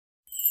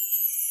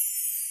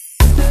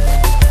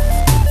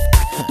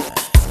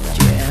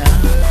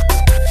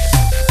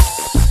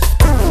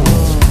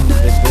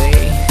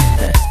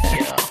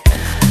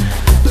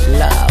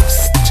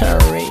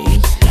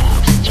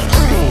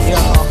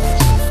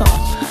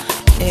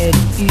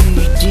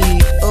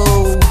G-U-D-O.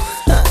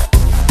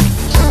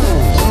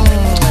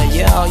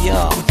 Yo,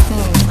 yo.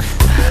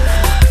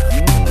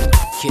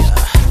 Yeah.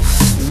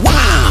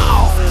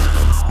 Wow!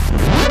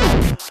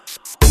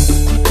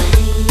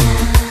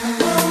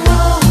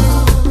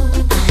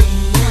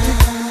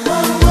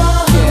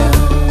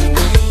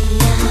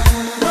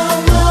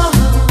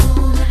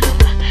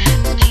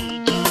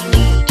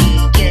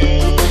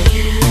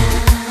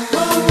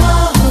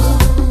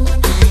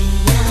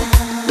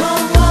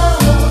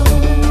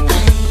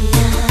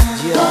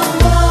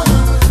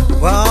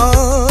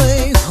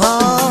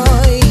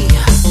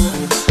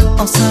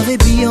 On savait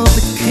bien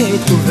de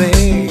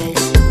trouver,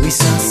 oui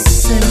ça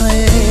c'est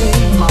vrai.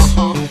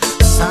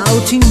 Ça a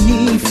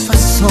une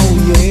façon,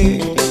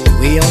 yeah.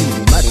 Oui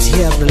en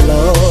matière de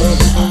l'or.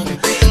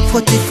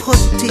 Frotter,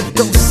 frotter,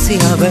 danser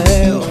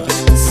avec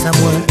ça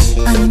moi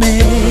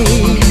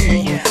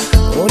amer.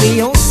 On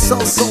est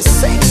ensemble sans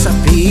sexe à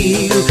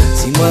pile.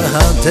 Si moi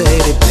hanté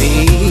des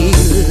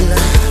piles.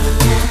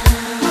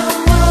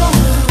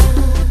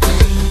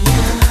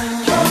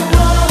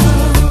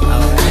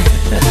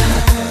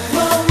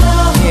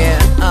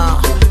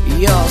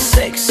 You're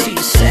sexy,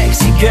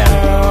 sexy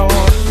girl.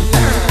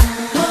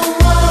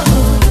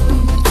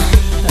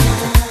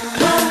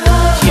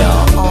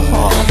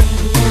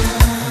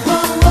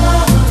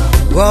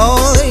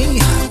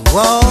 Roy,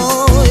 Roy,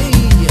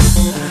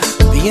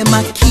 bien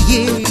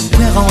maquillé,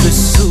 vert en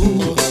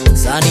dessous,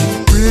 ça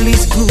n'est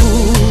plus goût.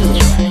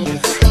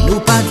 Nous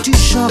pas du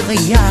genre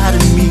à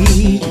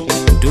demi,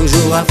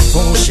 toujours à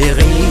fond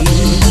chérie.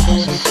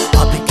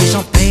 Avec que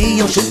j'en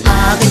paye, on joue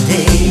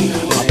arrêté.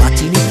 En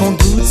partie nous font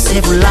doute,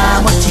 c'est vous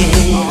la moitié.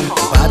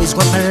 Pas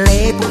besoin de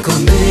parler pour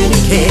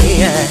communiquer.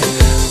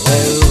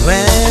 Ouais,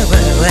 ouais,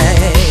 ouais, ouais.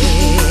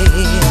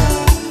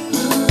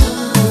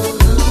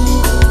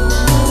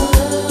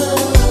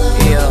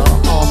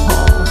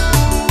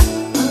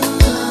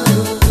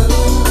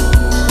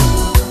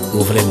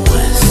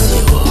 Ouvrez-moi si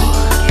vous.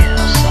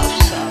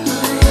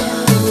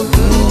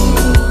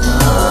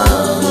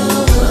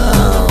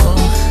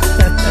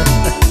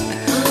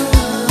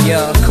 Yo,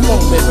 come on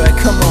baby,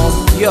 come on,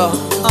 yo.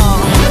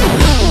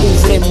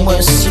 Ouvrez-moi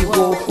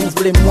sirop,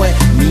 ouvrez-moi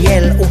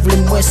miel,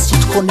 ouvrez-moi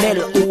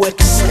citronnelle ou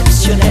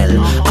exceptionnel.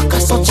 En cas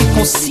senti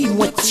concis,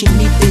 moi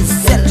timide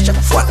des ailes.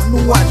 Chaque fois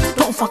nous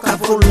attendons qu'à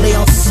voler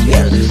en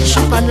ciel.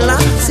 Champagne là,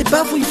 c'est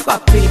pas vous y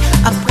frapper.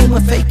 Après moi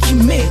fait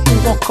quimer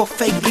ou encore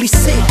fait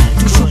glisser.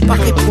 Toujours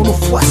pareil pour nous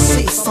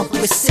froisser, sans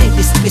presser,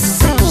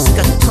 déstresser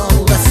jusqu'à temps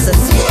nous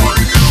rassasier.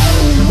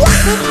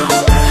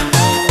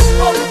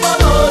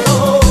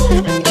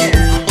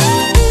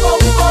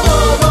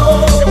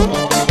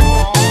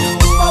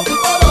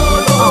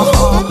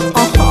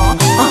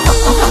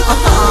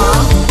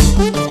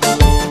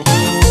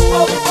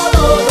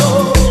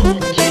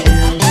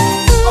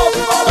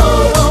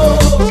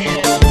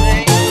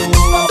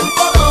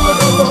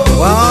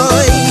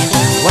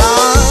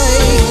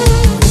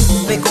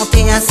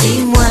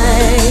 Si moi,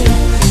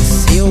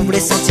 si vous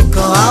voulez sentir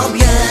corps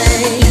bien,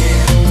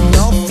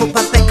 non, faut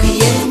pas faire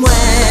crier moi.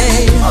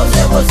 En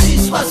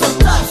 06,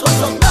 69,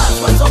 69,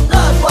 69,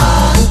 ouais.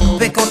 Vous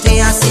pouvez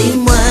compter ainsi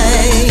moi,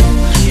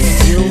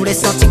 si vous voulez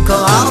sentir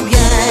corps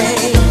bien,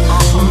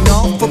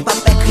 non, faut pas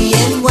faire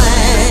crier moi.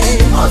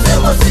 En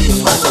 06,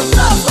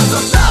 69,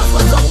 69,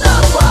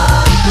 69, ouais.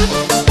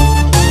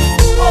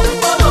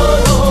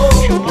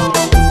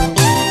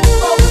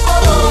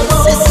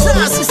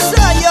 C'est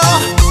ça, yo.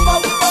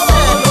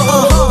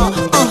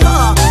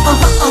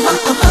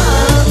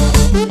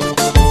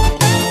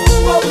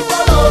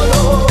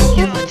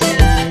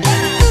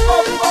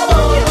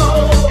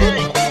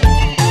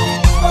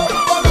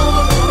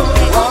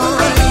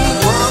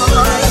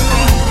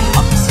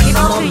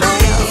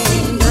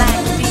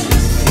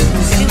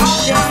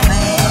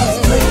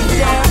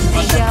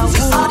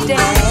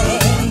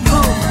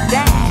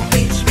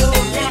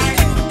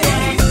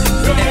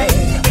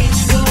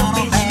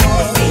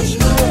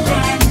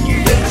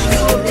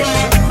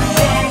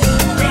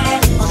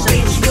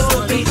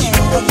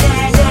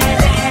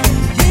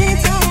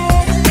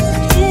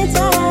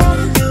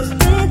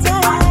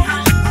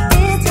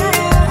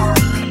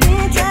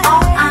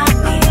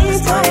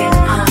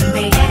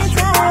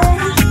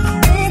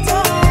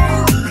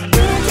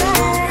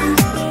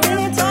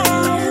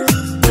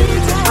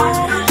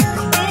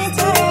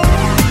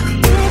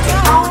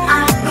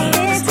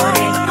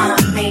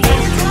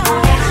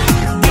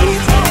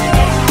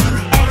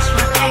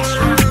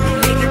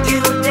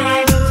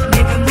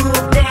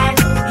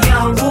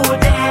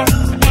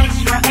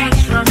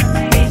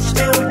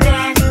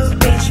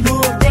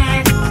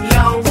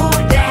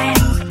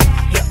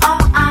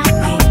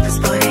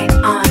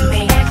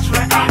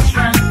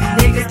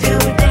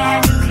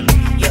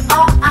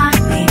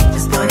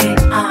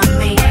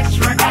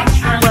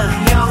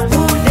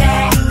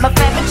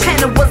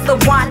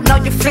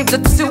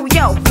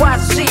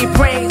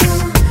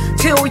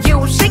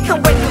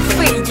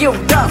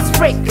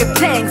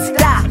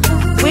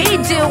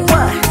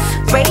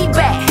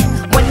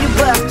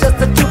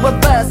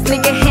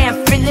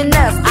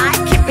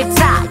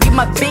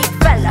 My big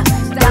fella,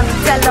 down to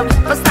tell him.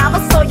 First time I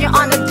saw you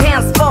on the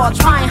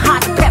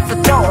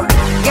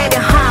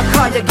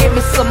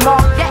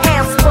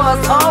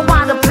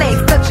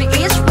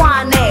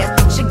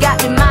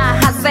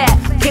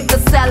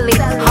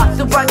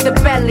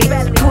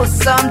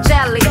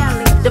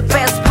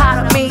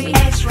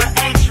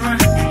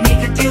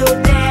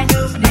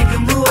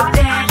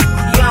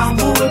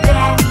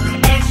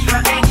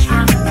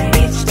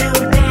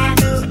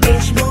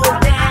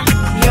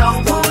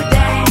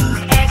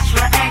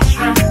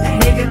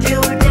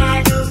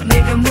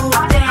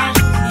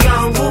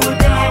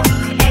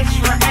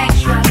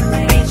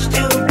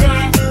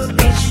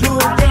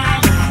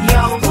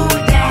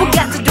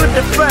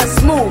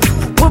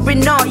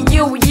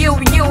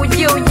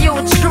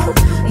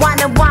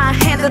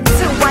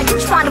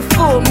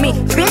me.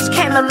 Bitch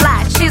came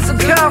alive, she's a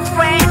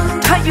girlfriend.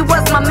 Thought you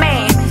was my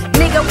man.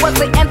 Nigga was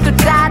an empty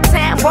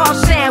die-tan.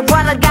 Washing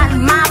what I got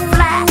in my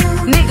flat.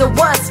 Nigga,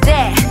 what's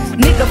that?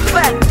 Nigga,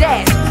 fuck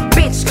that.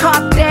 Bitch,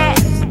 cop that.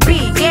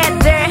 Be get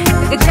there.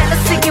 The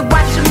jealousy keep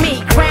watching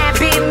me. Grand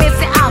be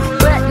missing out.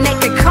 Butt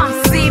naked, come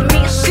see me.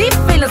 She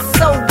feeling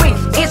so weak.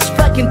 Each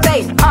fucking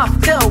day off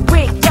the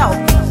week, yo.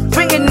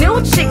 Bring a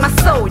new chick, my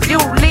soul. You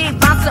leave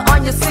bouncing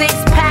on your six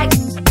pack.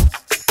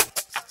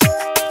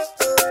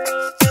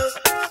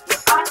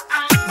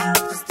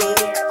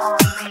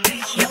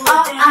 You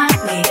all I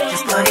need,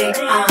 just put it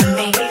on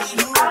me.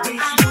 You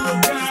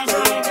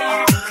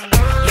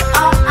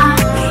all I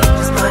need,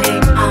 just put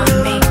it on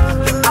me.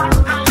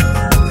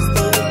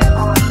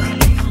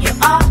 You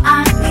all I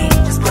need,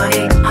 just put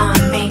it on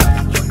me.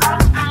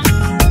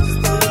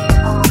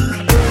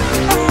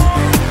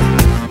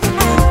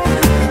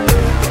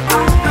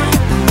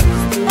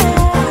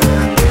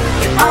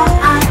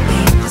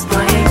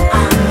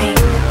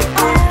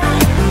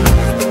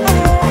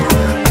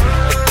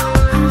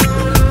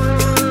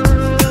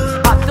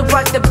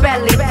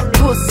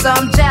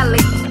 Some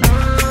jelly.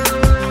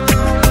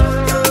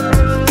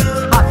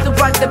 Up to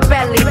work the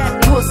belly,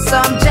 put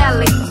some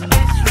jelly.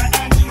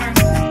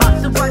 Up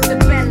to work the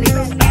belly.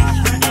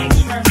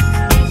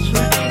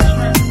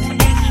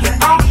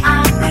 All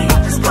I need,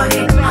 just put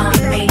it on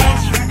me.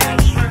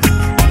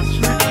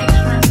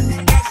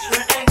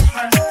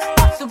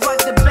 Up to work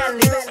the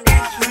belly.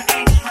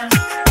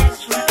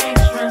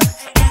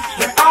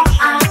 All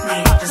I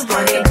need, just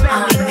put it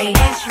on me.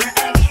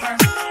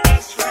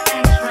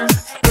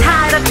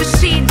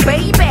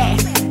 Baby,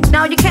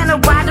 now you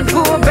cannot ride the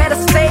bull. Better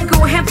stay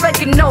cool, him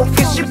breaking no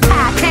fish. You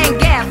pie can't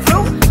get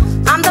through.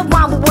 I'm the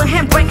one with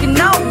him breaking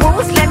no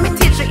rules. Let me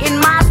teach you in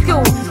my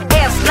school.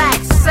 It's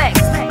like sex,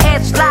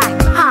 edge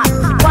like hot.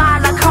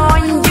 While I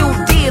calling you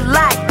D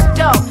like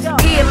dope,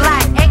 E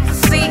like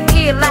ecstasy,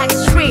 E like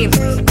stream,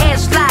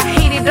 edge like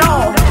hit it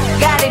all,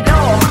 got it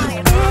all.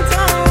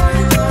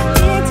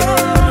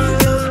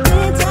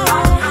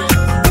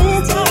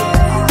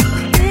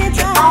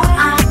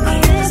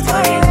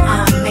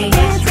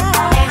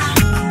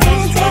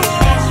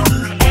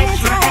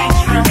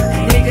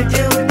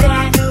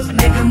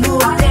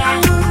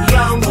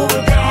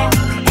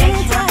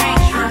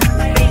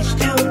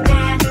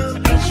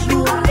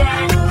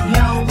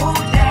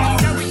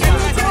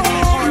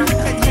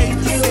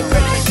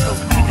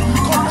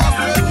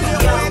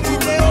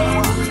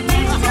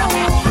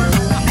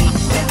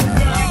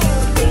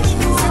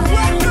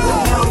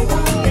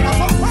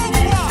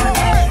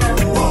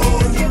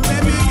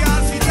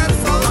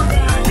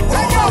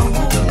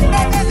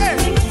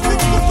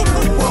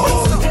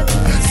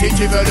 Si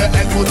tu veux le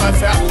N, faudra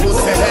faire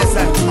pousser les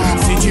ailes.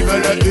 Si tu veux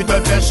le U, te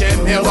faire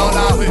gémir dans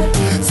la rue.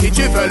 Si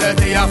tu veux le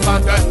D afin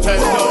de te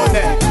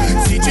donner.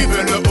 Si tu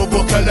veux le O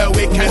pour que le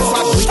week-end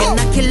soit chaud. We can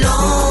knock it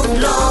long,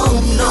 long,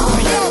 long.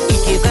 Il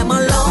est vraiment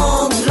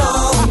long,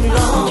 long,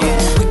 long.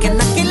 We can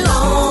knock it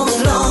long,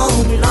 long,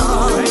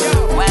 long.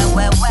 Ouais,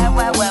 ouais, ouais,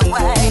 ouais, ouais,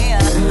 ouais.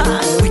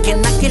 We can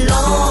knock it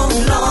long,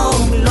 long,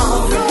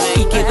 long.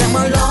 Il est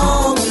vraiment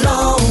long,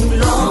 long,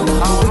 long.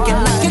 We can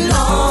knock it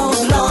long,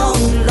 long,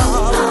 long.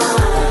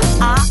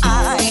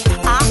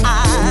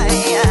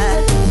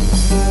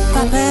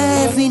 Papa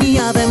fini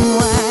avec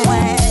moi.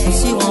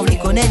 Si on veut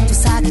connaître tout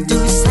ça que tu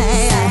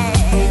sais,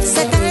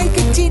 c'est un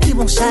que tu dis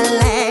mon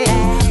chalet.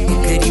 Et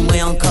que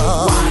dis-moi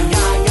encore.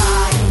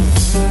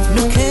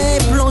 Nous qui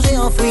plonger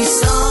en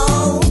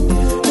frisson,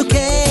 nous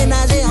qui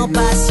nager en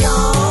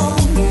passion,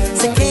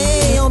 c'est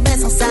qui en belle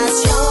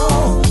sensation.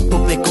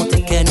 Pour peut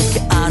compter que nous qui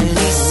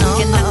enlissons.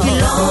 Qui n'a qui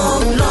long,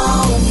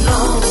 long,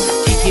 long.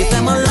 Qui est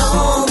vraiment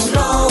long,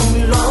 long,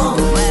 long.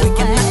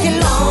 Qui n'a qui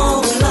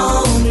long,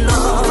 long,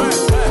 long.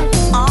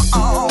 Oh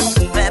oh,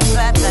 baby.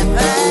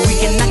 We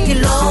can knock it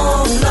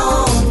long,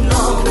 long,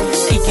 long.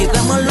 Et qui est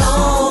vraiment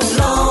long,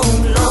 long,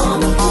 long.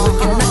 We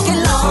can knock it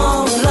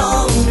long,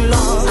 long,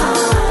 long.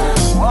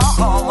 Oh,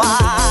 oh,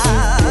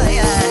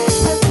 yeah.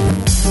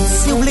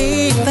 Si vous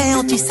voulez faire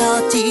un petit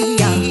sorti,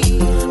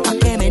 en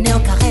kéméné au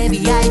carré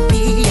VIP,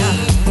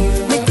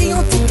 mettez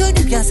un petit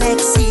tenue bien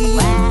sexy.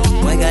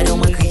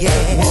 Regardez-moi crier.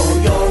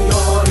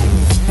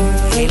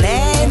 Et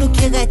les nous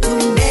qui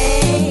retournent,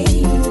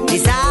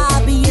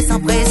 déshabillés sans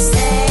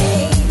presser.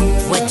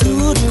 Ouais,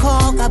 tout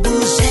corps à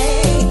bouger.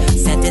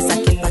 C'était ça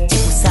qui est parti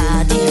pour ça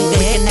dire.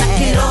 We can knock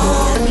it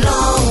long,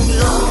 long,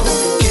 long.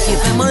 Il est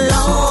vraiment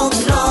long,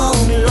 long,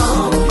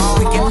 long.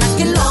 We can knock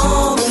it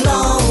long,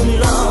 long,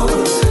 long.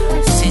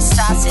 C'est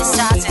ça, c'est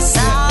ça, c'est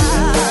ça.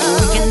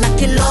 We can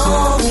knock it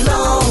long,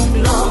 long,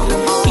 long.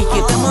 Il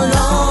est vraiment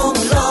long,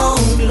 long,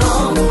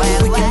 long.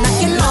 We can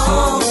knock it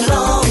long,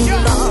 long,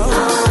 long.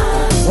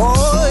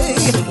 Woy,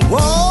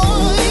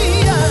 woy.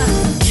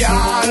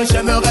 Yann,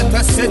 j'aimerais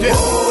te séduire,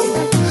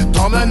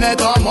 t'emmener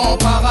dans mon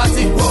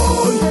paradis,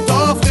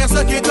 t'offrir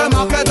ce qui te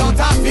manque dans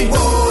ta vie,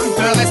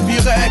 te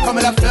respirer comme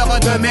la fleur l'ombre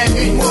de mes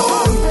nuits.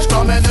 Je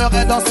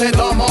t'emmènerai danser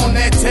dans mon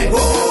été.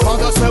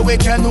 Pendant ce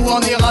week-end où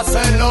on ira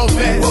se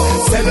lever.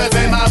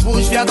 S'élever ma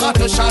bouche viendra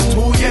te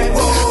chatouiller.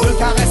 Me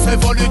caresser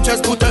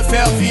voluptueuse pour te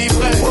faire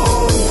vibrer.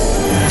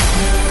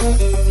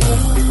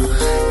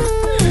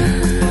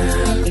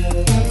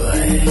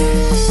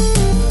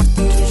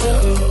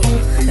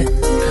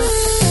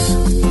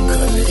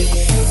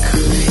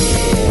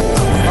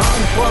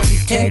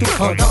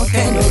 Pendant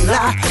que nous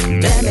là,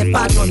 t'aimais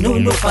pas ton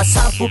nous pas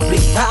ça pour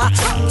plus tard.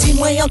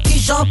 Dis-moi y'a qui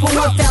j'en pour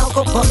me faire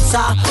encore comme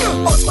ça.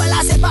 On se voit là,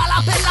 c'est pas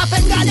la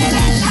peine d'aller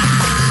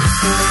là.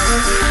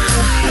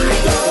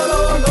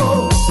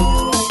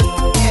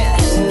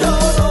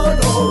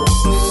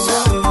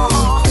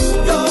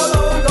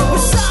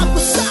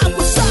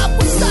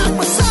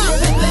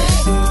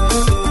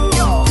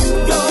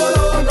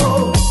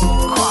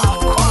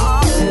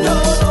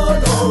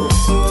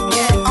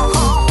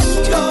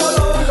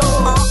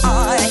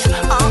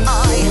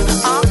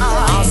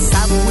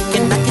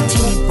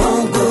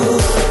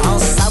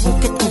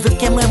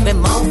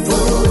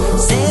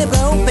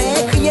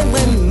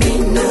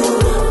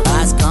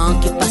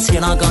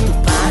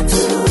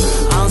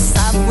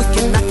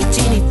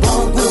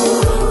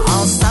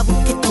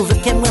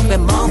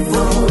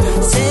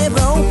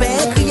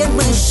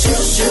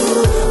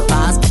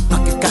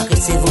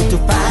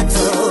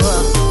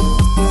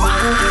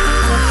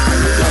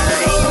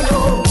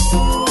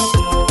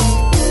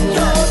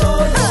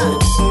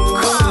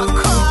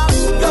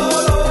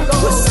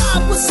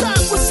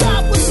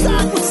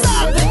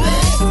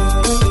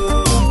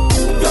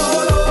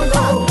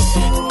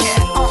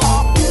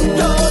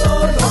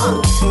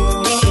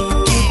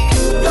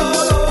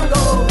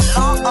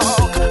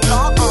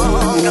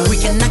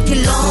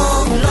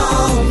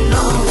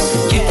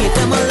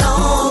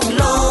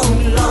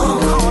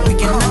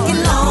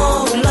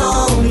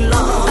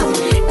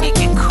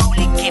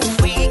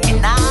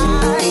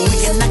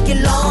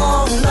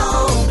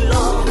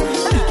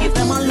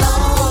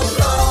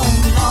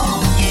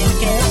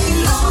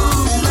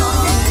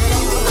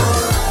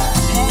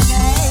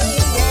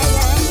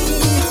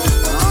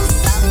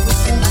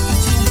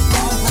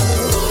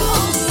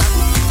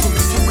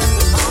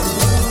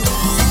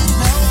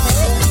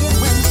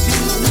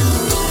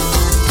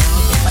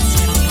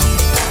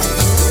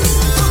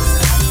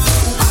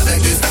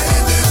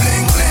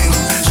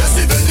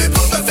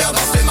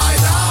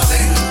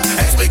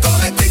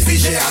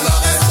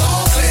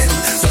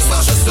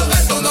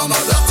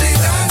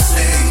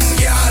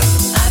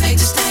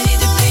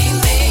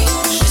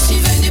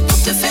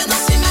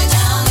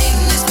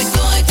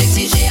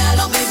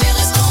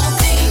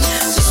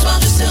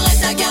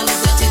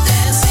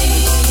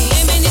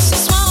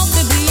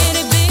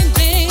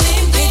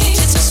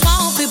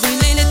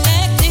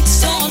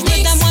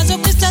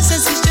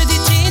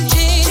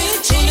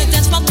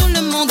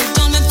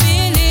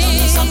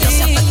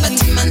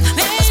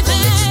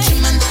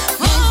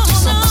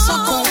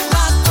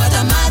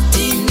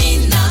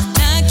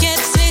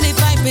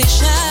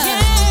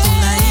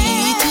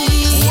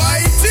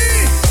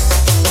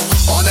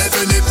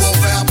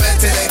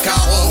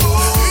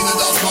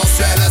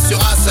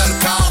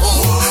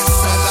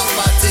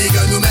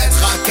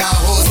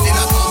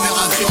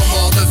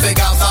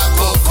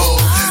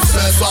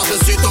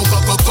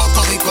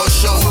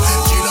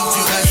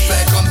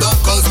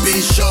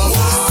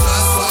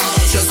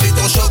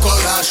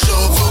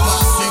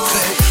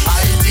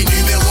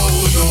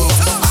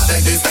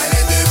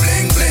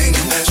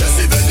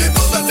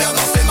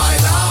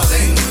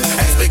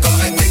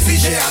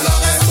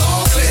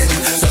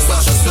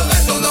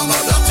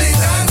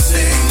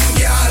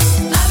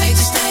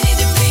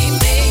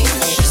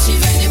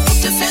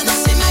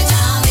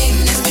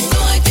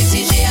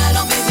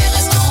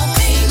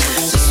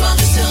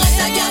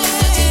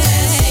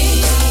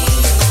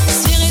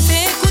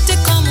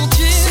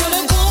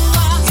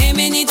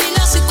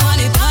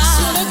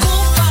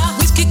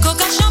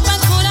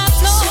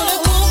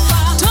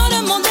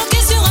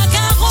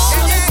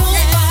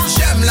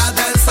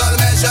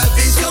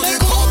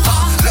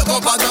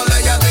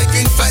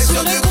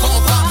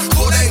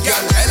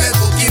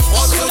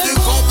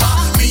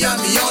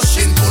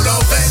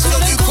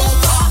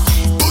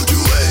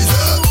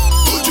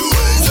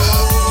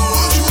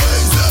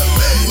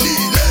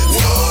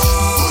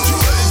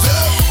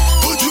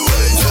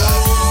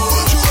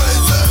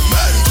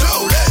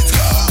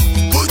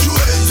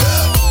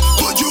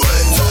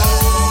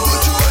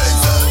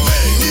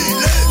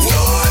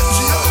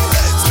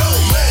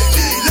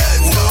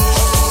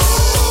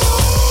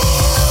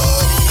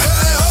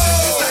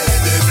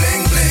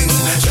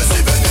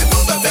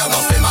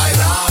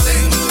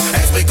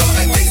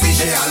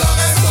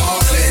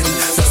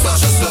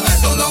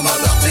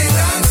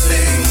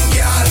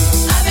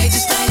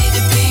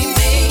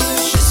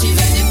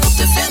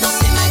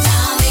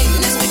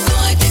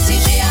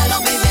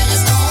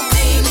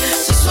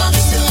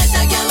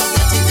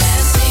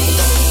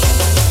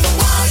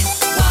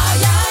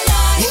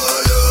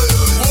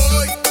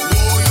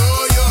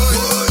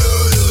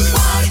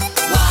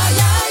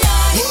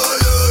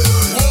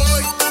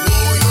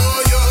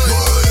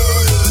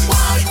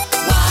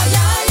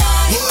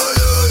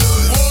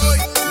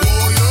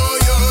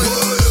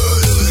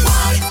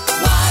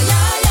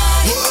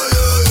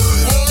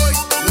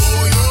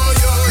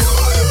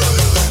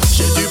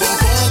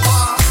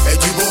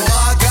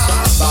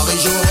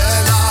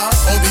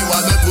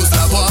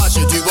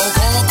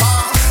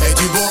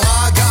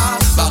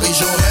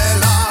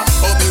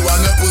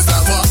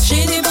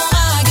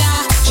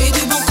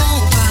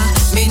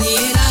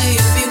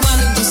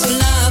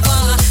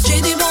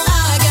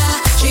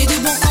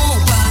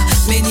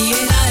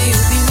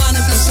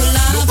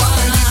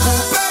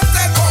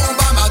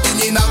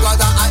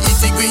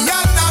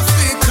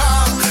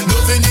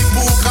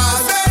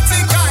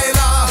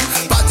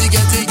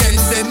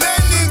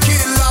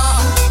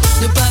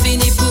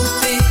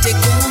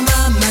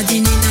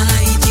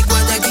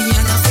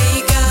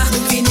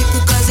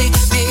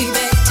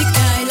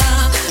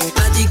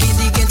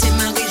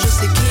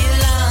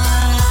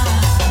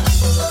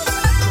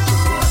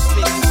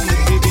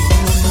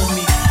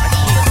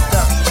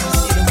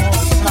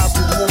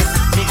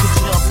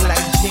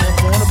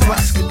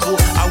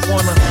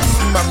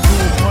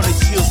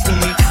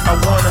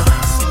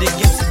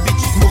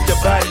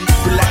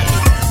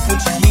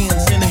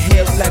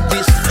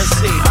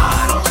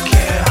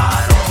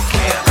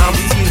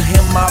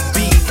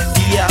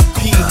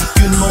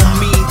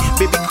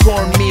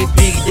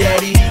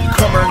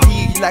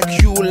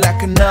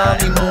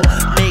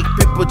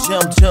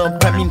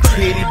 jump, I'm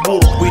incredible.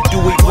 We do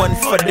it 1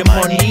 for the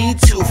money,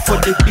 2 for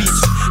the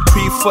beach,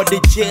 3 for the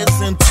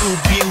jazz, and 2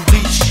 being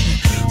rich.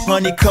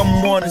 Honey,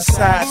 come on the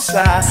side,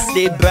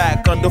 stay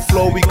back on the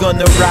floor, we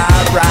gonna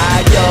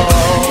ride, yo.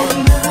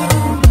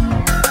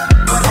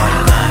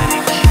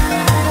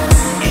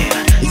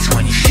 It's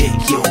when you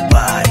shake your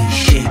body,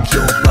 move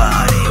your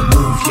body,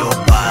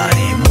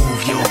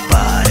 move your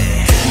body.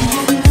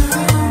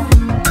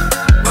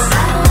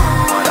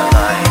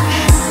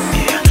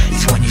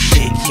 It's when you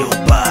shake your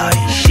body,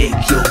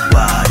 move your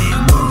body,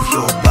 move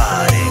your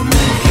body.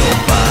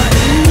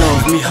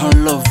 Love me, I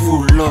love you,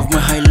 love me,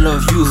 I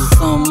love you.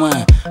 Sans moi,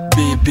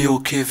 bébé,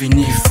 ok,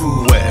 venez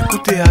fou. Ouais,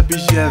 écoutez,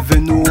 habillé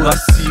avec nous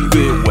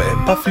rassurer. Ouais,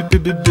 pas flipper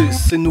bébé,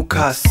 c'est nous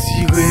casser.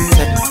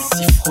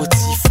 Sexy,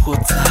 frotti,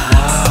 frotta.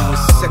 Wow,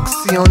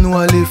 sexy, on nous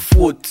aller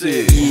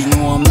frotter. Et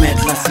nous en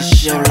mettre là, c'est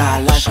cher là.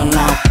 L'argent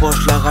là en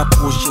poche, la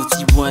rapproche, au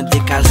petit boin des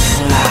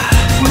caleçons là.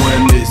 Moi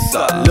aimé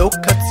ça, là où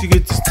qu'a tiré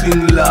du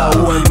string là.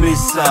 Ou aimé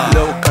ça,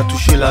 là où qu'a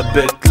touché la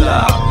bête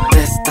là.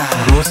 Testa,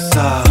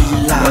 Rosa,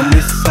 Villa,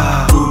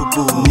 Vanessa,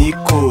 Bobo,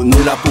 Nico,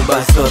 nous la pour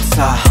bazot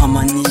ça.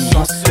 Harmonie,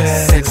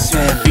 sensuel,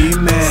 sexuel,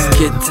 femelle,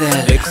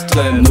 skater,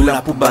 extrême, nous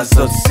la pour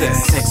bazot sex.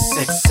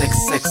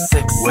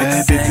 Ouais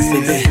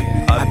bébé,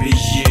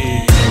 habillé,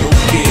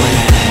 ok.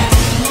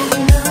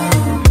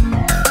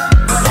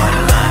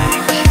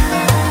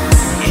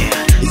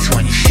 It's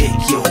when you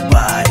shake your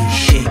body,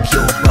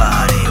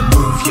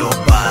 move your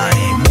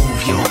body,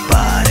 move your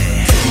body.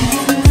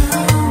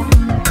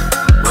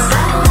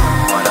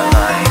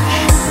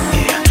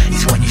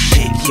 It's when you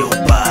shake your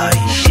body,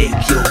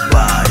 move your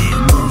body,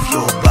 move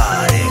your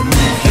body.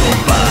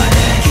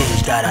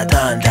 Cage that I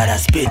done, that I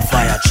spit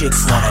fire.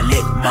 Chicks wanna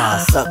lick my,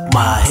 suck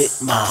my, hit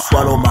my,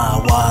 swallow my.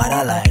 What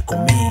I like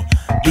on me.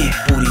 Big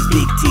booties,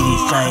 big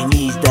titties,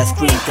 Chinese that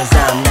scream cause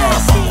I'm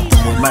nice. I'm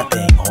doing my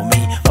thing,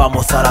 homie.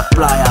 Vamos a la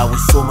playa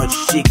with so much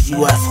chicks.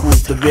 You ask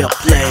who's the real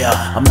player.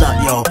 I'm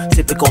not yo,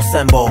 typical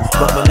Sembo.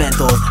 But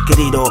mementos,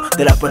 querido,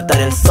 de la Puerta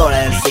del Sol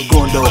el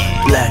segundo.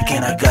 Black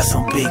and I got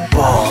some big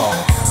balls.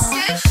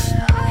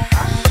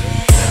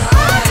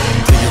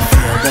 Do you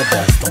feel the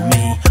best on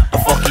me? A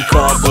fucking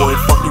cowboy,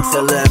 fucking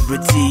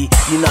celebrity.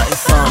 You're not in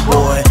some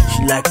boy.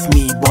 She likes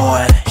me,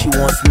 boy. She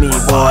wants me,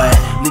 boy.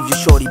 Leave your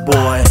shorty,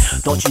 boy.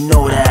 Don't you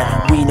know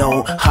that we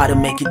know how to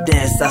make it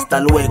dance? Hasta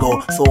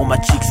luego. So all my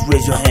chicks,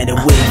 raise your hand and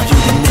wave to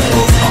the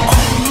middle.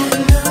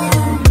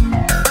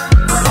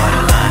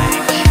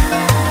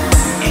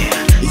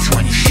 It's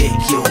when you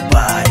shake your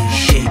body,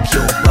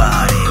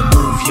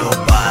 move your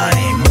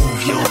body,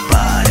 move your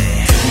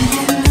body.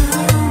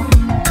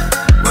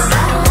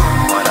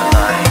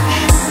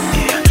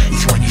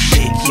 It's when you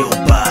shake your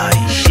body,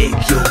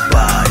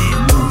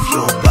 move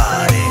your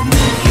body,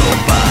 move your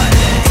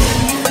body.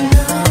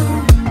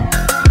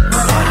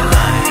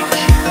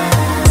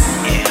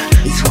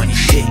 It's when you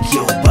shake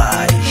your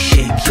body,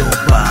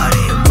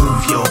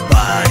 move your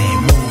body,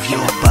 move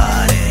your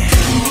body.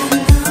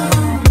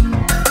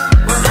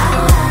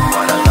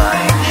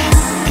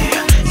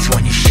 It's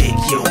when you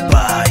shake your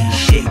body,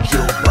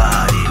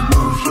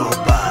 move your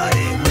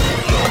body,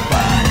 move your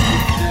body.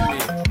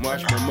 Moi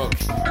je me moque,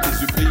 les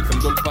yeux brillent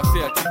comme dans le passé,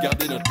 as-tu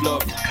gardé notre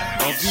love?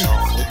 En vie,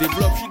 on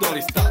développe, je suis dans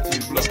les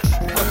starting blocks.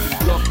 Quand tu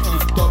bloques, tu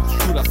stop, je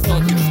joue la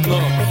sortie du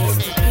snob.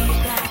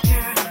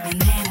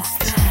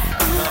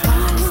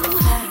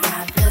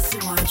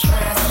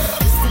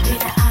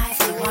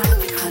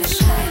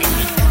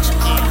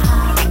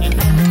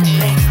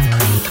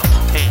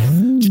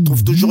 Tu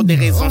trouves toujours des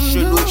raisons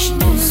cheloues.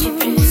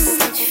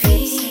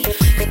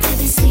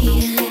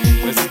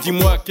 Vas-y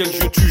dis-moi quel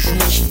jeu tu joues.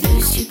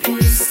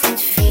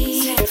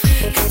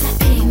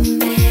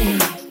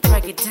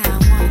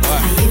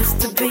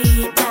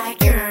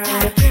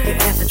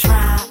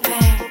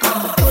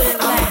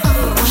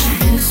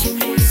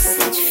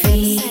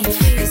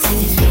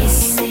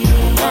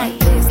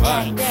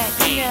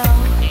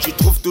 Tu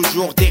trouves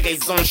toujours des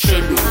raisons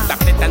cheloues. Ta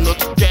tête à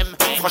notre game,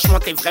 franchement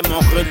t'es vraiment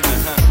relou.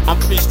 En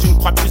plus tu ne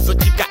crois plus au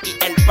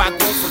TKIL Bago.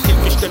 Faut-il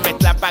que je te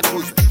mette la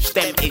bagouze? Je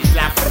t'aime et je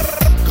la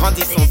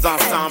grandissons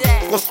ensemble,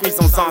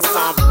 construisons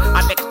ensemble.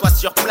 Avec toi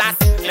sur place,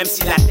 même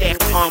si la terre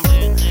tremble.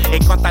 Et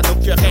quant à nos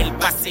querelles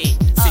passées,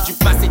 c'est du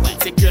passé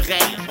toutes ces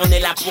querelles. On est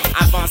là pour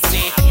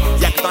avancer.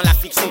 Y'a que dans la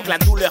fiction que la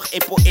douleur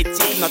est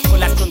poétique. Notre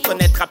relation ne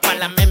connaîtra pas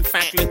la même fin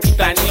que le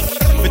Titanic.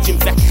 Veux-tu me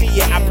faire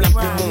crier à plein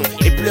poumon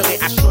et pleurer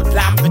à chaudes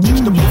larmes? Veux-tu que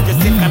je te prouve que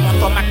c'est vraiment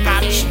toi ma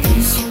cam?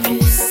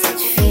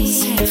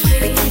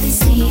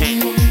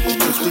 Tu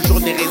trouves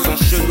toujours des raisons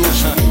cheloues.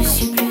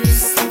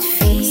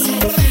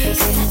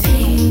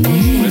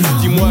 Vas-y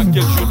dis-moi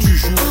quel jeu tu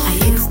joues.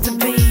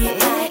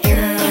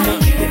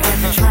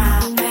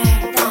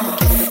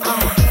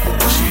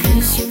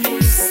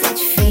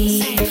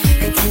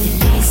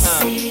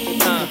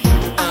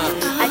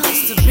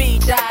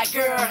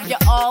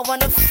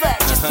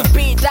 Just to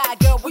be that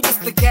girl, we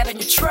used to get on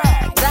your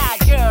track. That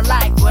girl,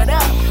 like, what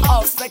up?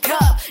 Oh, stuck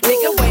up.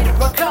 Nigga, way to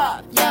broke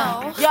up.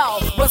 Yo,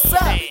 what's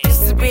up?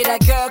 Used to be that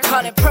girl,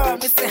 call it pearl,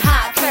 missing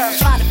high curve.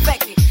 Trying to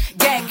fake it,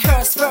 gang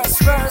curse,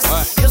 first.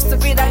 Used to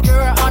be that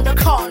girl on the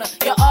corner.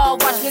 You're all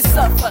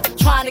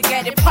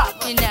it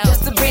pop, you know.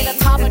 Just to be the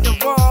top of the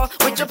world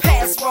with your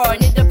passport.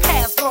 Need the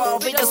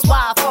passport with the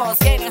swap force.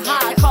 Getting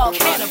high, called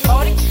cannon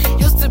party.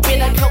 Used to be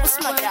the ghost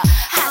smoker.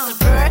 Has a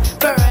bird,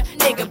 bird,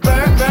 nigga,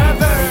 bird, bird,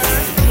 bird.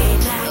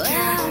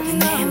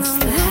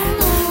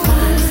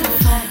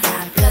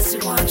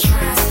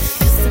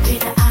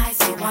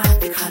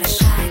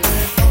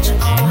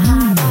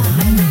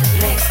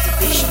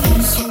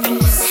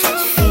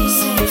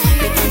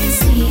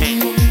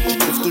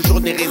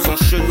 Des raisons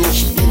cheloues.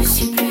 Je ne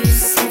suis plus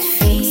cette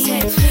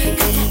fille que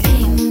t'as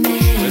aimée.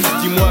 Vas-y,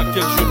 dis-moi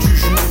quel jeu tu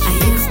joues. I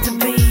used to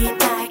be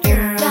that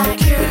girl,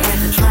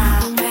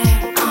 drop it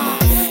on.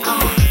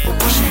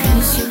 Je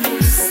ne suis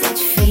plus cette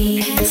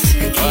fille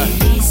que t'as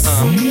laissée.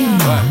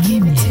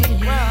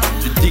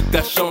 Tu dis que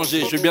t'as changé,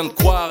 je veux bien te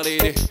croire,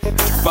 Lélé.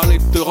 Tu parlais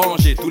de te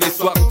ranger, tous les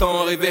soirs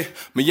t'en rêvais.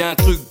 Mais y a un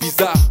truc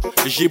bizarre,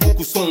 et j'y ai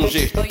beaucoup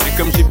songé. Et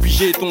comme j'ai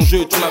pigé ton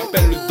jeu, tu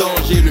m'appelles le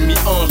danger, le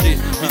mi-angé.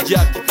 Lydia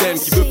qui t'aime,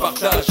 qui veut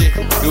partager.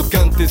 Et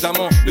aucun de tes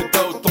amants, le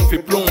Tao t'en fait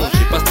plonger.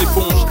 Passe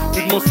l'éponge,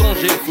 plus de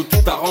mensonger, faut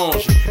tout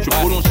arranger. Je veux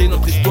prolonger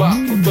notre histoire,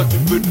 et toi tu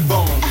peux te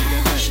venger.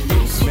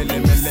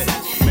 Millénaire,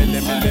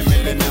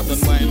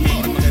 donne-moi une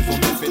bonne raison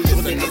de fêter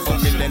ce nouveau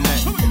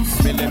millénaire.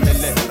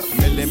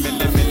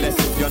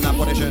 Y'en a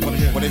pour les jeunes, pour les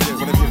vieux, pour les hommes,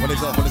 pour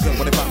les hommes,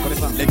 pour les femmes, pour les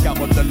femmes. Les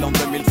carottes de l'an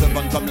 2000 se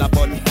vendent comme la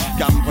bonne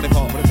gamme pour les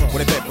forts, pour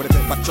les faits,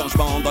 pas de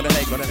changement dans les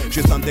règles.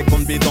 Juste un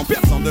décompte bidon,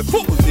 personne de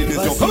fausses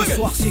illusions. Ce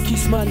soir c'est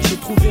Kissman, j'ai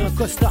trouvé un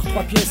costard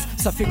 3 pièces.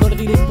 Ça fait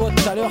gaulerie les potes,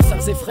 tout à l'heure ça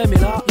faisait frais, mais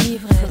là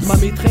ma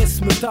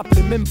maîtresse me tape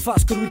les mêmes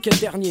faces que le week-end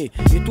dernier.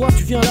 Et toi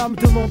tu viens là me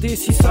demander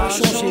si ça a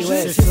changé.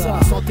 Ouais c'est ça,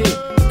 santé,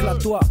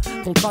 éclate-toi.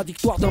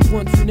 Contradictoire d'un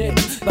point de vue net.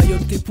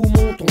 Bayonne tes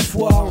poumons, ton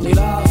foie, on est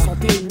là.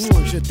 Santé,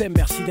 je t'aime,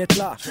 merci d'être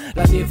là.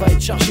 L'année va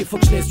être chargée, faut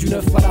que je laisse du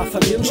neuf à la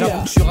famille.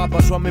 J'avoue que je suis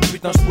rabat-joie, mais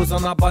putain, je pose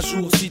un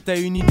abat-jour. Si t'as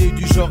une idée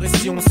du genre et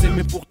si on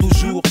s'aimait pour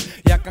toujours.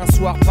 Y'a qu'un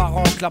soir par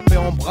an que la paix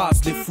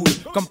embrasse les foules.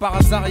 Comme par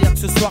hasard, y'a que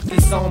ce soir que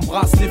les seins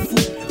embrassent les fous.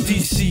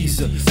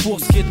 This pour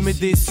ce qui est de mes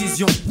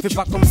décisions. Fais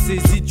pas comme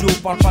ces idiots,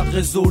 parle pas de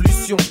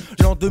résolution.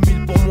 L'an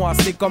 2000 pour moi,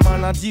 c'est comme un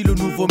lundi, le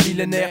nouveau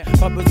millénaire.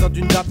 Pas besoin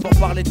d'une date pour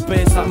parler de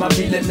paix, ça m'a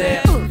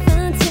millénaire. Au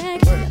 20e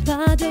siècle,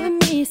 pas de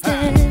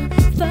mystère.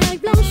 Feuille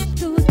blanche,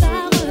 tout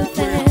à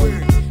refaire.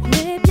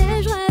 Les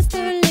pièges restent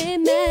les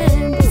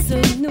mêmes pour ce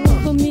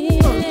nouveau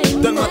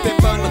millénaire. Donne-moi tes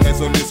bonnes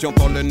résolutions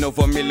pour le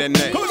nouveau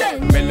millénaire.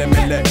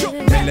 Millénaire,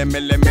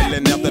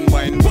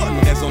 donne-moi une bonne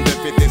raison de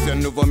fêter ce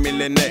nouveau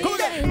millénaire.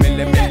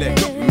 Millénaire,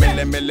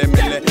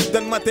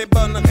 donne-moi tes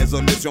bonnes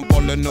résolutions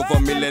pour le nouveau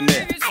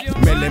millénaire.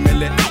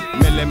 Millénaire,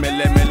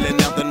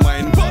 donne-moi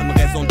une bonne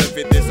raison de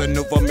fêter ce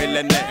nouveau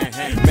millénaire.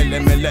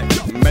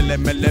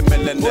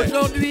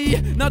 Aujourd'hui,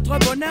 notre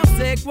bonheur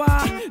c'est quoi?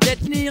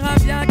 Détenir un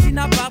bien qui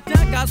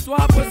n'appartient qu'à soi.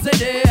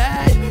 Posséder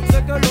ce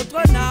que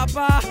l'autre n'a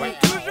pas.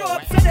 Toujours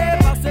obsédé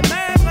par ces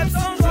mêmes rêves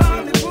sans joie.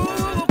 Mais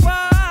pourquoi?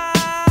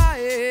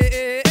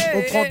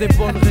 On prend des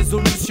bonnes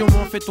résolutions, mais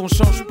en fait on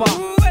change pas.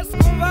 Où est-ce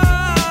qu'on va?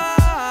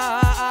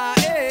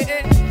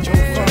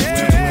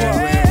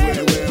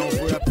 On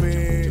veut la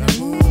paix,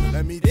 l'amour,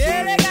 l'amitié,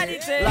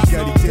 l'égalité, la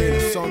qualité,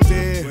 la santé.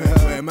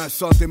 Ma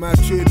santé, ma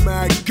tué de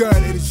ma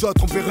gueule et les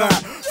autres on verra.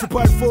 C'est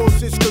pas le faux,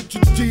 c'est ce que tu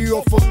dis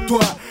au fond de toi.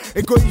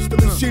 Égoïste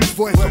mais s'il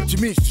faut être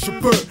optimiste, je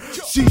peux.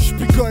 Si je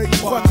picole et je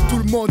crois que tout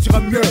le monde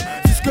ira mieux.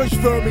 C'est ce que je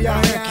veux mais y'a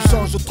rien qui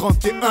change au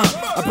 31.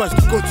 À base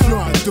de continuer,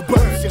 arrête de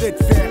bonne, j'essaierai de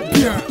faire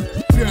bien.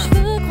 Je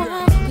veux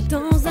croire que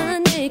dans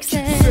un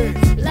excès,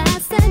 la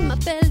scène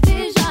m'appelle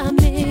déjà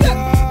mais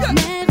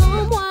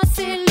rends-moi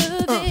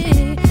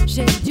s'élever.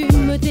 J'ai dû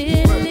me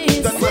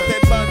délaisser. Donne-moi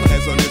tes bonnes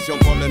résolutions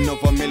pour le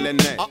nouveau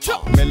millénaire.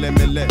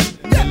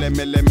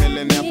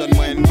 Millénaire,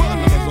 donne-moi une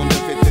bonne raison de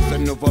fêter ce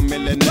nouveau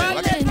millénaire.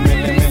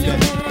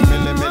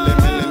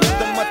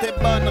 Donne-moi tes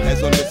bonnes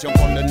résolutions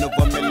pour le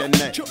nouveau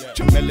millénaire.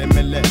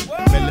 Millénaire,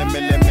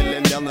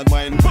 donne-moi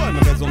une bonne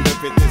raison de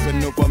fêter ce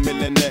nouveau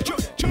millénaire.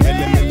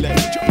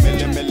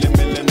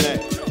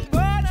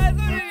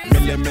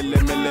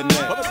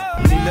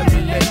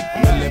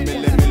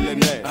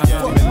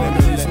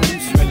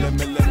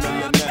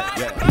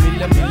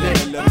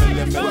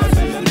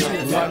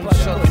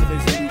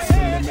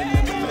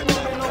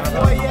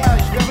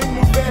 Voyage vers une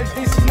nouvelle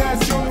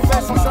destination,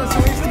 nouvelle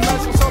sensation,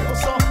 estimation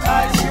 100%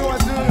 action à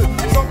deux,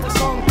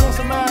 100% de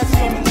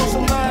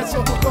consommation,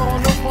 ton corps en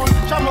offrande,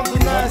 charmante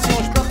donation.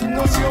 Je porte une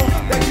notion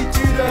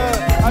d'attitude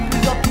à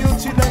plusieurs pieds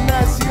au-dessus de la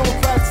nation.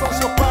 Pas de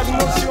censure, pas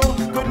d'émotion,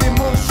 que de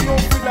l'émotion,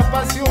 plus de la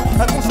passion,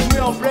 à consommer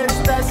en pleine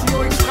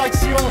station,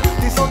 extraction,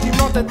 des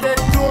sentiments, ta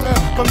tête tourne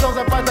comme dans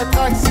un pas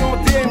d'attraction.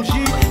 DMJ,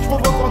 je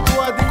provoque en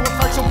toi des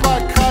contractions,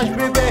 pas de crash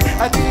bébé,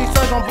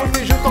 atterrissage en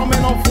beauté, je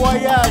t'emmène en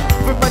voyage.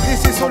 Veux pas te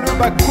laisser sur le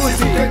bas-côté.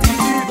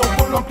 Attitude en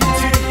pôle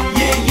l'amplitude,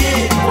 yeah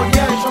yeah.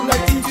 Voyage en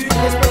altitude,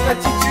 respecte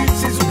l'attitude.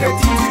 C'est zouk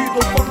attitude, on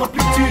prend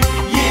l'amplitude,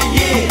 yeah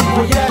yeah.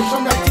 Voyage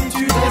en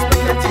altitude,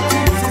 respecte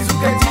l'attitude. C'est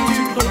zouk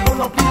attitude, on prend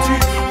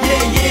l'amplitude,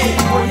 yeah yeah.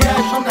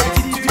 Voyage en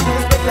altitude,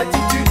 respecte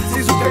l'attitude.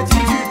 C'est zouk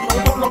attitude, on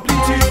prend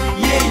l'amplitude,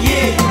 yeah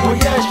yeah.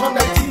 Voyage en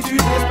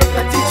altitude, respecte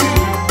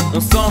l'attitude.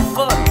 On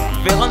s'envole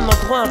vers un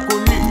endroit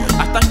inconnu.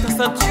 Attache ta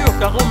ceinture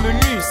car au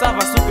menu ça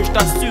va, ce que je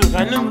t'assure,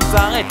 rien ne nous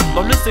arrête.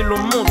 Dans le ciel, on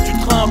monte, tu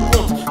te rends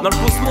compte. Dans le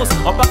cosmos,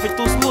 en parfait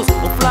osmose,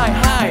 on fly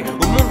high.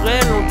 Au monde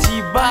réel, on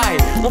dit bye.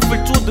 On fait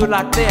le tour de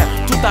la terre,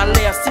 tout a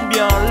l'air si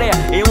bien en l'air.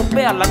 Et on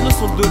perd la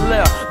notion de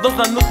l'heure. Dans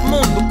un autre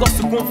monde, nos corps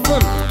se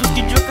confondent. Tout ce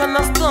qui dure qu'un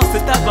instant,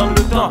 s'étale dans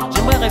le temps.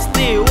 J'aimerais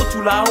rester haut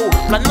tout là-haut,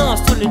 planant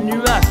sur les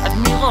nuages,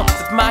 admirant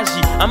cette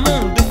magie. Un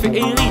monde de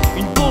féerie,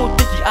 une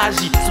beauté qui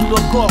agit sous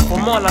nos corps,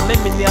 formant la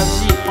même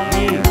énergie.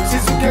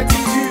 C'est sous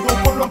qu'attitude, on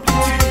prend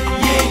l'amplitude.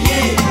 Yeah,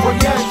 yeah.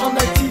 Voyage en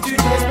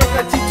altitude, respecte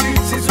l'attitude.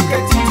 C'est sous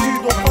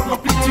qu'attitude, on prend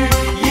l'amplitude.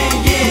 Yeah,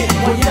 yeah.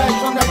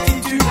 Voyage en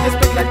altitude,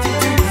 respecte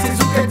l'attitude. C'est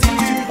sous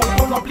qu'attitude, on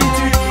prend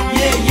l'amplitude.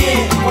 Yeah,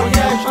 yeah.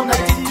 Voyage en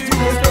altitude,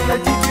 respecte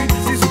l'attitude.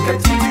 C'est sous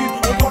qu'attitude,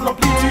 on prend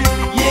l'amplitude.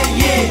 Yeah,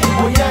 yeah.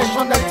 Voyage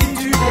en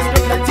altitude,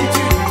 respecte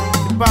l'attitude.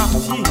 C'est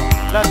parti,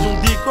 l'avion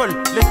décolle,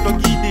 laisse-toi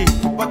guider.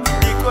 Faut pas que tu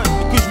déconnes,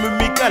 faut que je me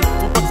mécale.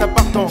 Faut pas que ça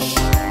parte en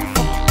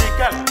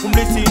pour me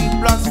laisser une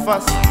place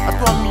face à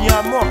toi mis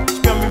à mort. Je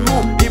perds mes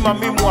mots et ma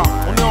mémoire.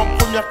 On est en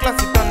première classe,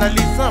 c'est un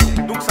aller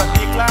simple, donc ça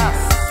déclasse.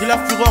 J'ai la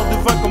fureur de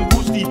vaincre comme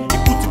Bruce Lee.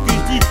 Écoute ce que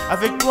je dis,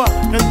 avec toi,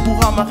 rien ne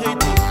pourra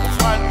m'arrêter. On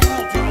fera le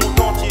tour du monde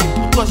entier.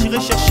 Pour toi, j'irai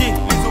chercher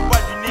les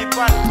opales du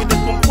Népal.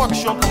 Peut-être qu'on croit que je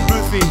suis en train de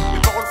bluffer.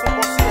 Mes paroles font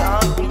penser à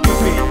un conte de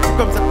fées. C'est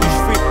comme ça que je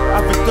fais,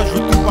 avec toi je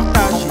veux tout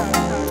partager.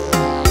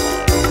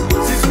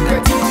 C'est sous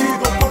qu'attitude,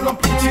 on prend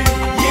l'amplitude.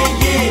 Yeah,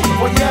 yeah.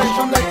 Voyage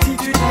en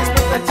altitude,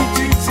 respecte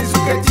l'attitude. C'est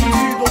sous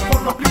qu'attitude, on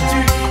prend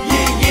l'amplitude.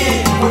 Yeah,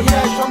 yeah.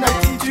 Voyage en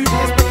altitude,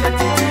 respecte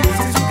l'attitude.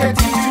 C'est sous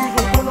qu'attitude,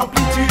 on prend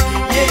l'amplitude.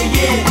 Yeah,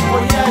 yeah.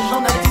 Voyage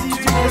en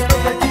altitude,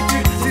 respecte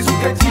l'attitude. C'est sous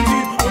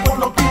qu'attitude, on prend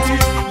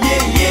l'amplitude.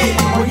 Yeah, yeah.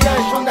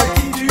 Voyage en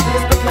altitude,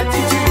 respecte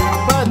l'attitude.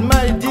 Pas de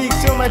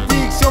malédiction, ma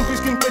diction,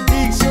 plus qu'une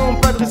prédiction.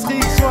 Pas de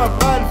restriction, à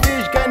bras levé,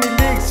 je gagne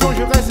l'élection.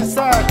 Je reste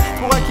sage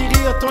pour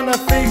acquérir ton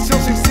affection.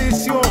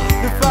 Succession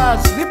de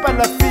phase, ce n'est pas de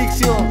la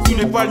fiction. Sous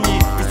les palmiers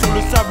et sur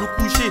le sable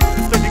couché,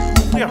 je ferai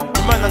découvrir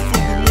l'émanation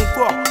de mon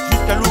corps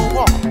jusqu'à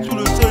l'aurore. Sous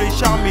le soleil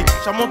charmé,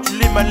 charmant tu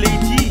l'es ma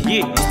lady.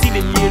 Yeah, mon style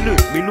est mielleux,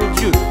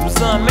 mélodieux,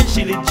 nous amène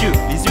chez les dieux,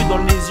 les yeux dans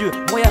les yeux,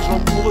 voyage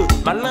langoureux,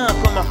 malin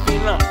comme un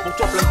félin, pour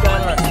toi plein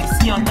câlin.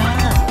 S'il y en a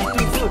un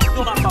qui te veut,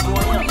 t'auras pas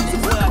moyen, ce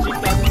voyage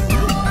est ta vie.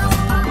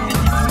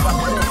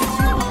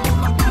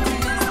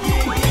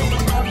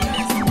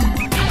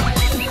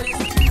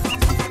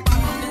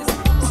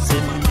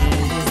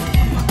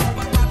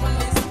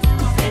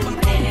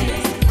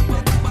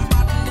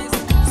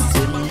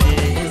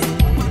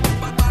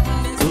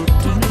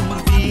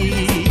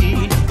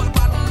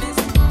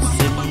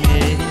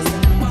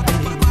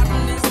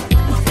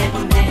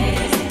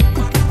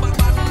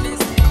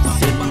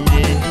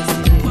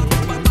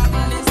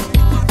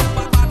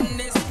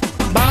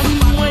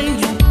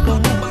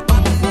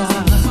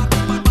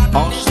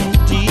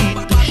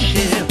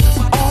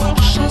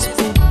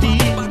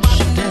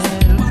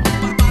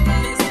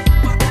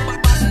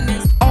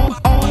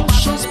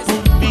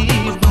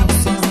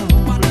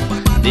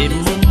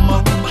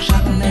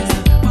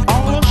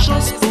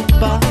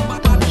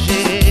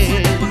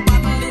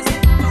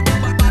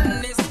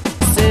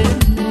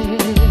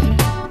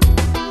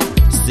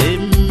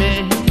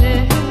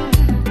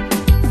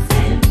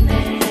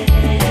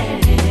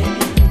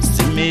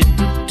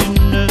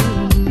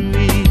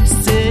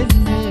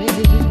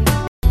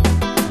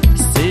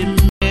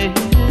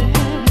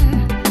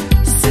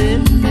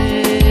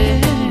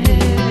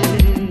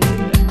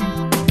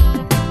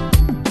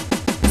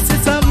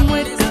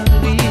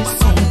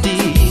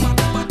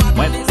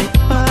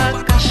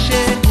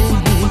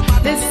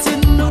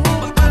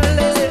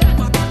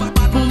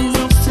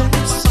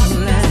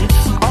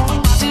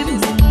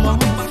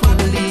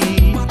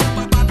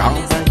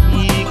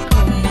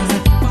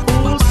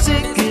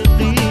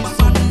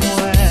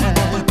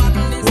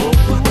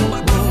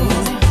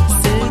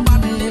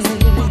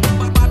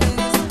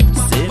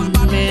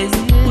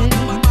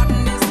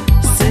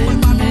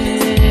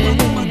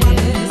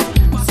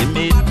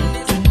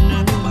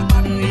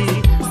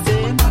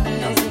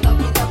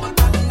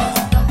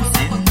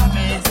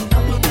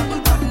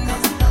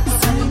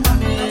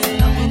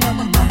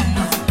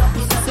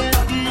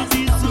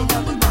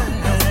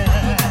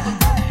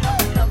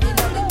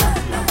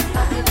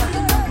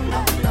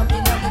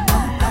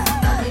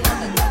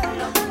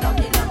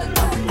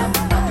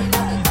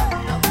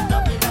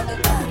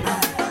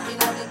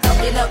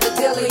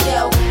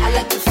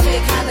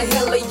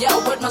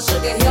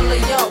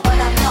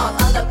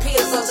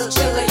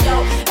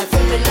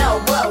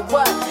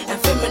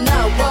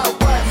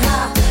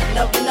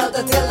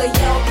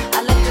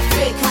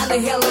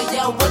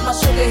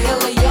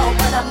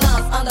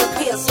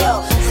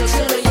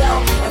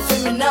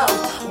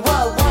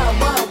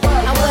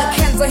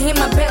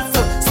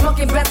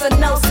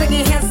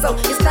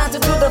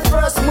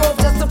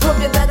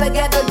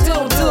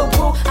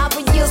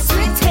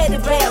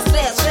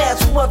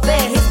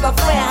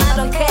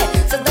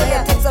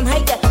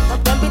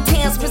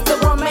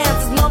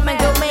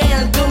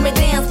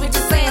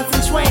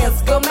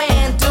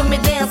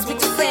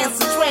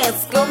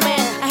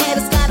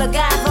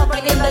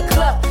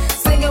 Club,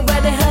 singing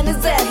where the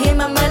honey's at. Hear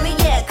my money,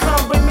 yeah,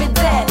 come bring me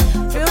that.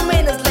 Few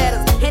minutes later.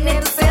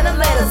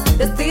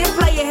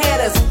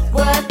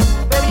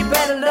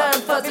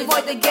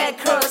 avoid to get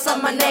cursed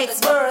on my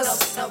next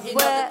verse.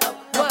 What?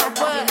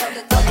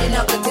 You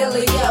know the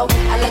dealio.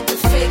 I like the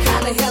fake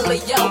kind of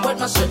helio, with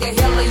my sugar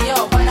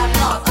helio, but I'm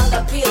not on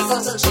the pills,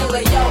 I'm so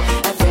chillio.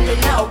 And feel me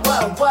now,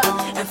 what?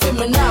 And feel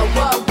me now,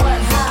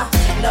 what, huh?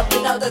 Love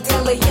you know the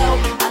dealio.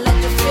 I like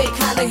the fake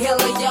kind of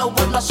helio,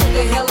 with my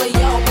sugar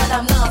helio, but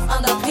I'm not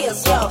on the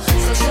pills, yo.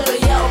 So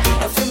chillio.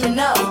 And feel me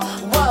now,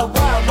 what?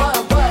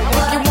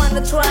 You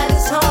wanna try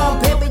this home,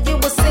 baby? You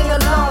will sing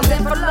along,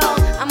 then for long.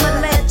 I'ma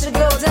let you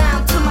go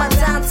down to my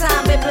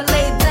downtown, baby.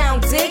 Lay down,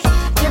 dick.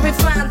 Give me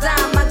fine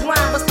down my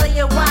grind, but stay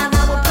around.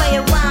 I will play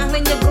around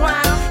in your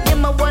grind. You're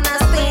my one I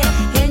stand,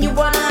 and you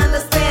wanna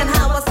understand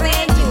how I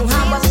stand you,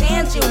 how I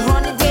chant you.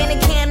 Honey, daddy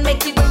can't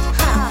make you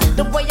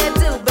the way I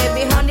do,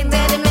 baby. Honey,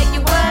 daddy make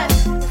you what?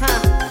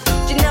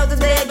 You know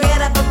today I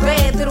get up a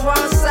bed to the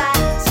wrong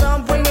side, so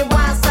I'm bringing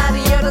one side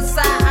to the other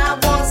side. I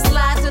won't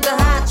slide to the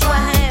high, try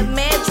have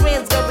mad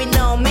trends going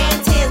on,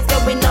 man tens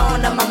going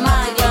on my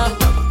mind, yo.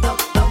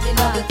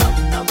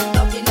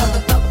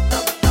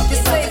 You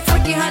say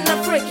freaky, honey,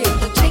 freaky,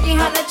 cheeky,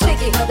 honey,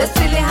 cheeky. That's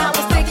really how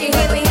it's sticky,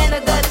 hilly, and a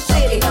dirty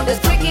shitty. That's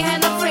freaky,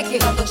 honey, freaky,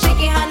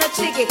 cheeky, honey,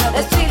 cheeky.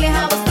 That's really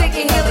how it's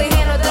sticky, hilly,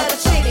 and a dirty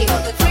shitty.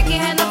 Freaky,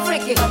 honey,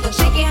 freaky,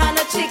 cheeky,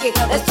 honey, cheeky.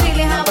 That's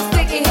really how it's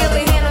sticky,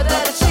 hilly, and a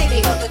dirty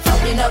shitty.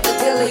 You know the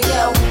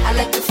dealio. I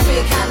like the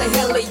fake kind of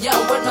helio,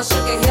 with my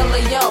sugar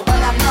helio,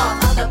 but I'm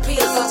not on the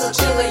pills, I'm so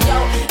chillio.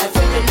 And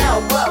feel me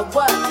now,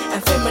 what?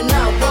 And feel me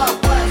now, what,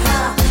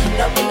 huh?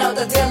 You know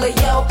the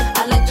dealio.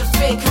 I like the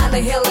fake kind of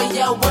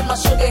helio, with my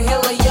sugar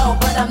helio,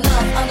 but I'm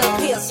not on the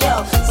pills,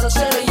 yo. So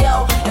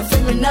chillio. And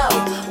feel me now,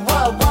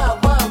 what?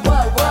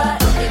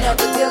 You know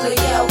the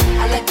dealio.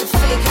 I like the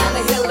fake kind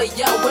of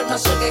helio, with my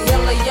sugar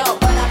helio,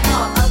 but I'm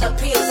not on the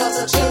pills, I'm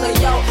so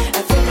chillio.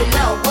 And feel me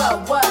now,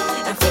 what?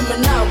 And feel me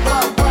now,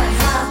 what,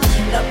 huh?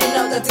 You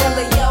know the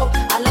dealio.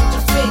 I like the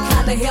fake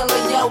kind of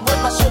helio,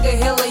 with my sugar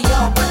helio,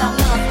 but I'm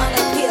not on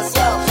the pills,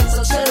 yo.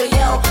 So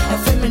chillio. And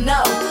feel me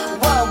now,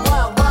 what?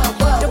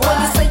 The way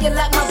you say you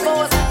like my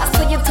voice, I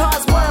say your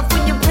toes work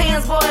for your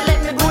pants, boy. Let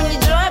me bring you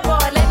joy,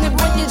 boy. Let me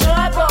bring you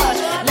joy, boy.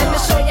 Let me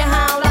show you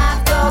how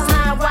life goes,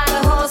 how I ride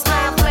a horse,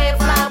 how I play a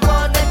fly,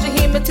 boy. Let you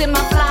hear me till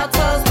my fly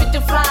toes with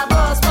your fly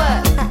balls, but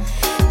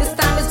this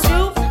time it's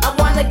true. I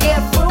wanna get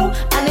through.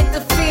 I need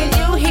to feel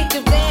you, hit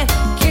you then,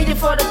 kill you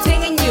for the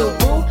thing in you,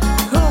 boo.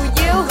 Who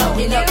you?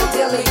 You know the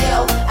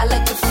dealio. I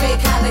like the fake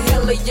kind of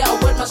helio,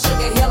 with my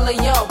sugar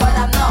helio, but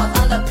I'm not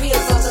on the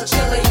pills, so so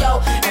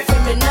chillio. And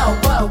feel me now,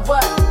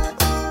 what?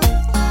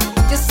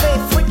 Just say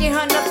freaky,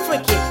 honey,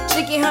 freaky,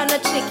 cheeky, honey,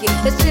 cheeky.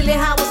 That's really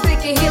how it's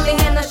sticky, hilly,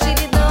 and I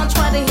shitty. Don't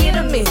try to hit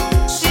on me,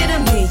 shit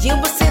on me. You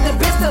will see the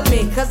best of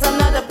me, cause I'm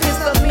not a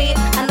piece of me.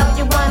 I know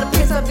you want a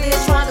piece of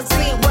this, trying to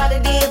see what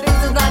it is. This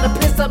is not a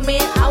piece of me.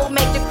 I will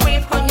make you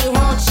creep on you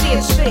on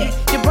shit.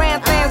 Your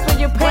brand fans for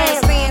your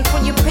pants, stands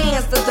for your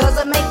pants. That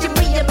doesn't make you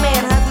be a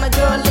man. Has my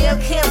girl Lil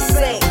Kim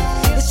say,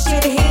 this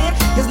shit here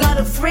is not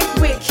a freak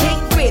with, can't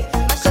quit.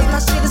 Cause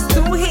my shit is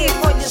too hit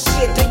for your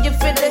shit. Do you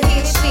feel the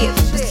hit shit?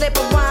 Just slip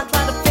around,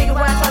 try to figure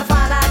out, try to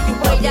find out you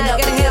way y'all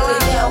get a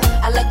helio.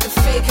 I like the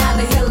fake kind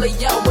of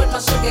helio, with my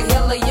sugar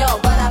helio,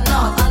 but I'm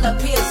not on the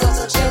pills, so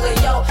so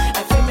chillio.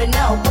 And feel me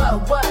now,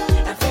 what?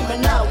 And feel me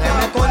now,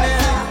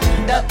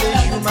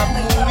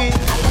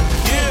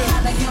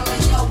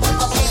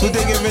 Sou te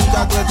gen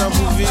 24 ans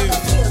pour vivre.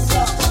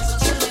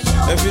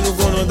 Et puis nous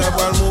connaissons ta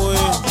pas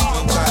mourir.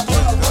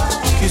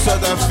 Qui ça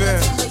t'a fait?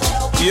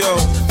 Yo,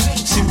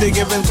 si te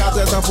gen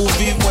 24 ans pour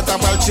vivre, moi t'as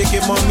pas checké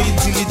mamie,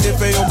 dit li te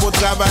fait un beau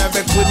travail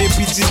avec premier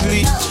petit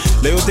li.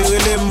 Les yo te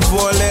relè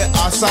m'volé,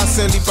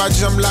 assassin li pas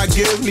jamais la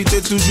guerre, li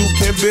te toujours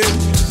kembe.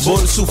 Bon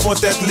sous fond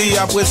tête li,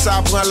 après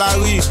ça prend la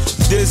rue.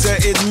 2 heures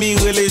et demie,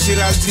 relè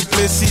Gérald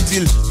Duplessis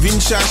dit, vin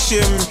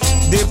chercher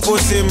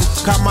déposer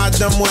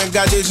camarade moi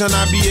garder j'en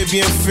habillé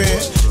bien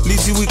fait. Li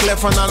dit oui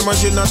Clef en allemand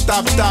manger dans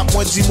tap,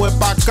 moi dis moi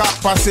pas cap,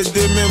 passer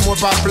demain moi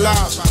pas bla.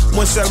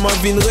 Moi seulement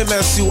vin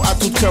remercier à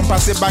tout cœur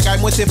passer bagaille,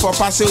 moi t'es fort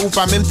passer ou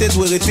pas même t'es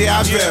doit rester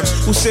avec.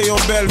 Ou c'est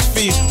une belle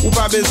fille, ou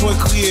pas besoin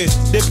crier,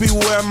 depuis où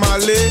est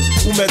malé,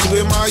 ou mettre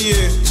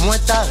marié. Moi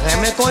t'as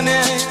rien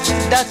connaît,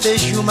 date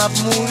jour m'a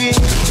mourir.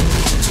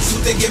 Sous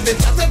tes gueules,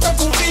 t'as pas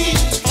pour vivre.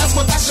 Est-ce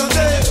qu'on t'a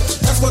chanté?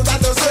 Est-ce qu'on t'a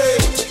dansé?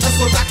 Est-ce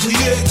qu'on t'a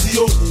crié?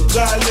 Dio,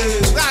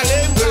 râlez,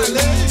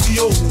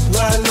 Dio,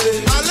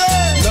 râlez.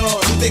 Non,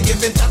 sous tes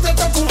gueules, t'as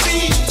pas pour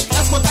vivre.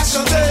 Est-ce qu'on t'a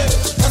chanté?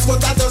 Est-ce qu'on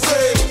t'a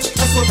dansé?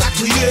 Est-ce qu'on t'a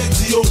crié?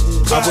 Dio,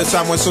 râlez. Après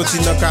ça, moi sorti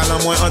dans le calan,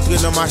 moi entré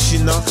dans la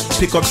machine.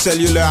 Pick up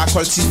cellulaire à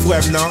col si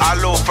frère, non?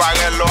 Allô,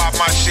 parel, l'eau à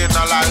marcher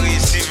dans la rue,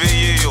 si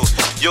veillé, yo.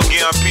 Yo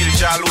gen un pile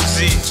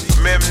jalousie.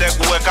 Même nèg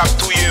ou k'ap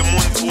touye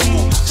moun pou.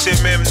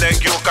 C'est même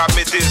nèg yo k'ap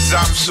mette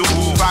zam sou.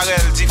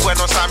 Parel dit frère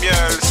non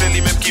Samuel, c'est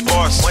lui même qui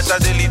bosse. Moi t'as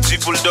des lits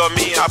pour le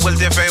dormir, après le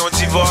te fait un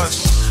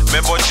divorce.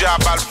 Mais bon Dieu a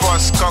pas le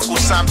force, quand ou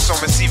Samson,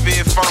 mais si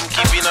veye femme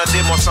qui vit dans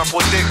des monts sans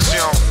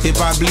protection. Et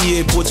pas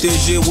oublier,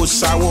 protéger au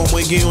savon,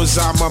 moi gen yon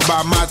zam en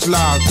bas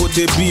matelas,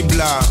 côté Bible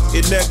là.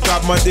 Et nek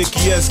kap mande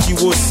qui est-ce qui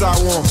au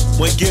savon,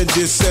 moi gen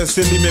dessert,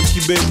 c'est lui même qui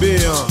bébé.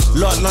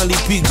 L'autre lan li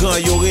pi grand,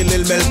 yore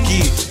le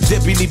melki.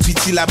 Depuis li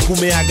piti la pou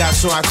me a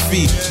garçon ak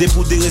fi. De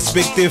pou de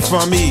respecter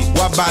famille,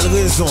 ou a bal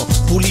raison.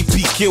 Pour li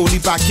piquer ou li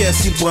pa kè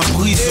s'il prend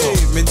prison.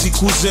 Men ti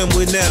cousin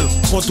mwenel,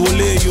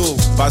 contrôle yo.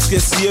 Parce que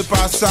si y'a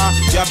pas ça,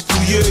 y'a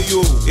pouye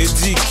yo. Et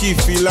di ki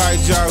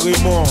Elijah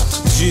Raymond,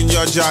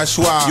 Junior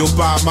Joshua, yo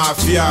pa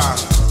mafia.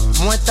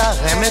 Moi ta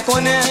reme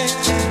connaît,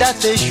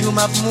 date jou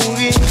m'a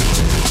mouri.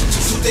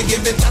 Sou te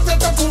gen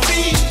 24 ans pour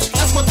vivre.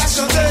 Est-ce qu'on t'a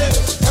chanté?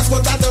 Est-ce qu'on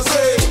t'a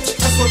dansé?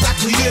 Est-ce qu'on t'a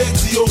crié?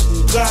 Di yo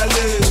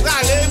brale,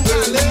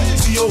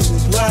 di yo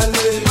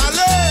brale.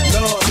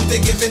 Non, sou te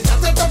gen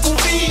 24 ans pour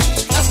vivre.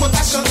 Est-ce qu'on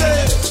t'a chanté?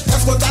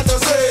 Est-ce qu'on t'a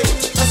dansé?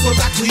 Est-ce qu'on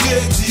t'a crié?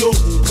 Di yo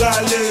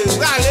brale,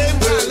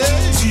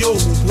 di yo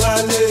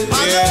brale.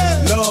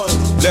 Non,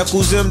 les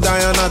cousins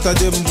d'Ayana t'as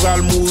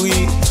m'bral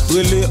mourir.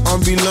 Relé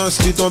ambulance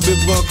qui tombe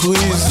prend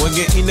crise. Moi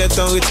gen inet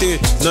arrêté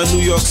dans New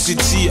York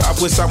City.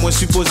 Après ça moi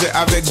supposé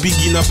avec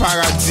Biggie dans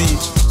paradis.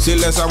 C'est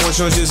là ça moi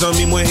changer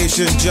zami moi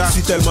Haitian Jack.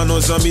 Si tellement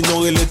nos amis non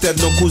relé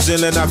tête nos cousins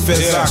l'en a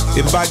fait ça.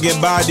 Et pas gen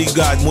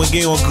bodyguard, moi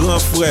gen un grand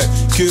frère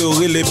que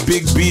relé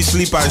Big B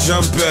sleep à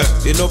jumper.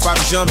 Et non pas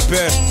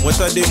jumper. Moi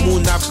t'as des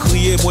moun ap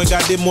crier, moi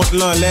garder monte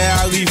lan l'air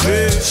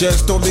arrivé.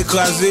 Chef tombe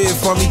écrasé,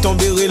 famille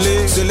tombe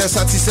relé. C'est là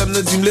ça ti sem ne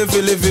dit me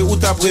lever ou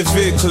t'a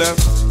prévé clair.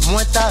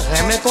 Moi ta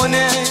reme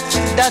connaît,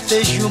 date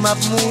jou m'a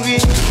mouri.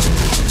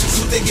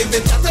 Sou te gen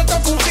 24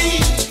 ans pour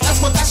vivre. Est-ce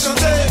qu'on t'a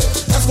chanté?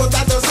 Est-ce qu'on t'a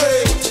dansé?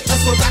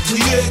 Est-ce qu'on t'a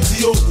crié?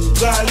 Di yo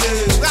brale,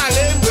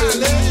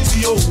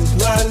 di yo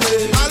brale.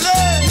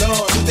 Non,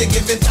 sou te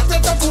gen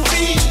 24 ans pour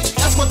vivre.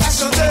 Est-ce qu'on t'a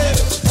chanté?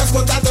 Est-ce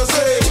qu'on t'a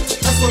dansé?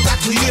 Est-ce qu'on t'a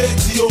crié?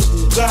 Di yo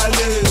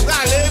brale,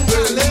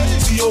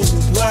 di yo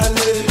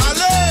brale.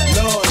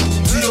 Non,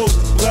 di yo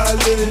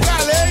brale,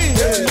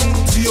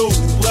 di yo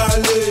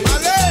brale.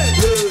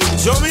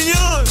 Jean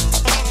Mignon,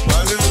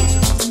 allez,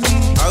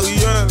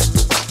 Ariel,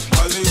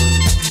 allez,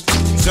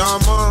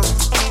 Jaman,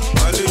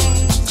 allez,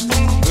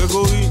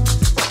 Grégory,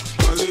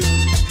 allez,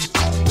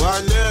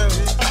 Waller,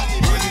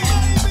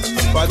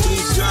 allez,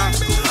 Patricia,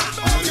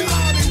 allez,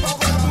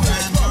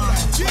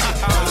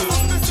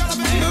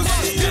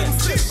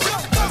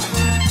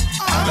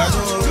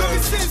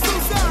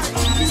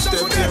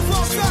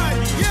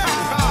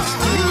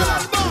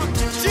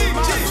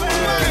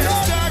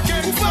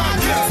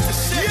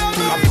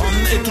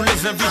 Et tous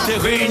les invités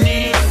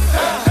réunis,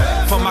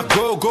 femme à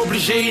gogo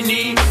obligé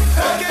ni.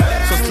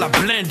 Sauce la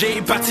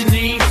blindée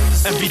patini,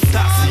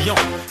 invitation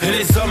et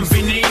les hommes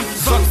finis.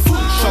 Sauce tout,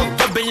 chante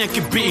de bain qui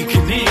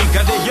bikini.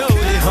 Gardez yo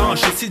les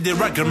hanches ici des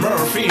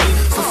ragamuffins.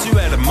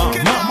 Sensuellement,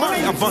 maman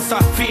avant sa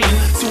fine.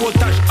 Sous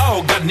otage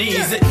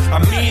organisé,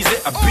 amusé,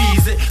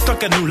 abusé. Tant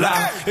qu'elle nous l'a,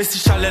 et si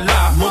chalet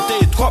là,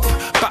 montez trop,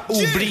 pas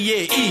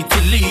oublier,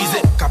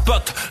 utiliser.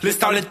 Capote, les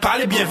starlettes pas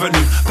les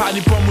bienvenus. Pas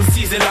ni pour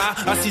moussiser là,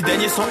 assis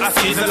derniers sont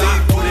assises là.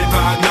 Tous les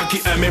bagnards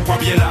qui aiment mes points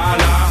pieds là.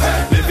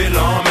 Les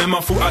vélans, même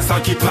en fou à ça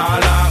qui parle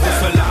là. Ou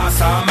cela,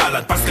 ça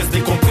malade parce que c'est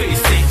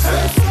décompressé.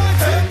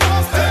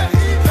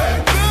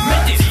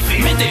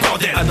 Mettez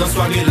bordel à dans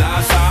soirée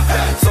là, ça.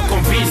 Sans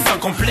compris, sans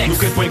complexe, nous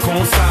que point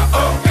comme ça. Oh,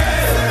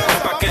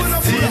 pas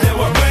qu'est-ce style,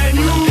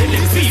 et les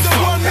pifs.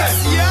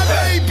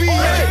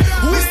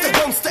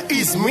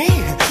 Is me.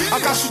 I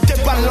can shoot the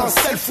balance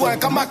self-one,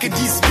 comme à que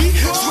 10 billes.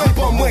 Jouer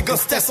pour moi,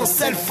 gangster sans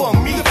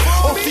self-famille.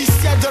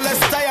 Officiel de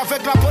l'Estaille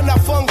avec la bonne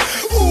afang.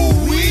 Ouh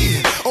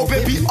oui, oh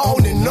baby,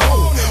 on est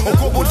non. On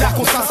combo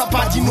d'accord, ça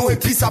pas dit non, et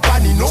puis ça pas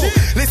ni non.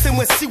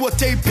 Laissez-moi si vous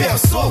t'es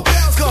perso.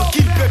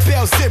 Tranquille,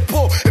 pépère, c'est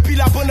beau. Et puis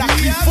la bonne à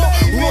qu'il faut.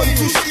 One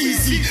touch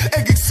easy.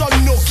 Ericsson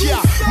Nokia,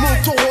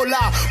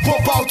 Motorola.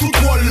 Bomba tout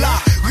droit là.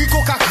 Rico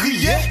qu'a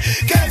crié.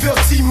 Quel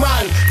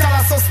vertimal. T'as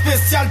la sauce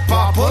spéciale,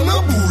 pas bonne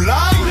boula.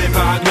 Tous les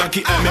bagnards qui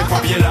aiment mes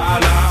papiers là.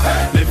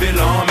 Les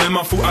vélans, même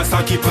en fou à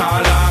ça qui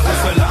parle là. Ou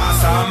cela,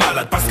 ça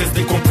malade parce que c'est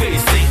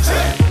décompressé.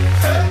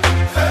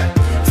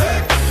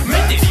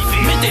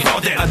 Mettez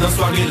bordel à dans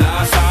soirée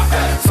là,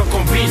 ça. Sans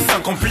compris,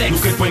 sans complexe, nous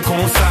que point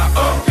comme ça. Oh,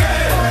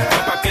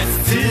 pas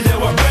qu'est-ce style,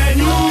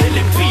 et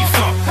les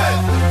pifs.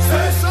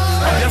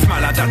 Ambiance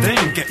malade à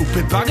dingue, ou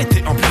peut pas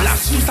arrêter en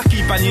place. Tout ça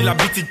qui bannit la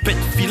petite pète,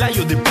 fila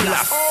yo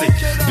déplacé.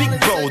 Big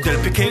bordel,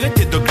 peut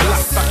qu'arrêter de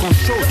glace, ça qu'on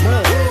chaud,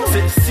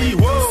 c'est si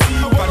wow.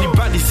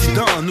 Pas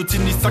d'incident, nous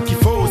tenons ça qu'il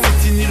faut,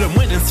 c'est tini le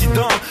moins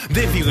d'incident.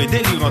 Déviré,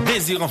 délirant,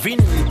 désirant, vin,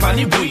 pas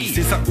ni bruit.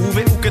 C'est ça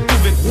ouvert ou que tout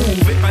veut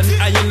prouver, pas ni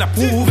rien à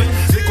prouver.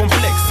 C'est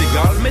complexe,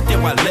 égal,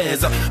 mettez-vous à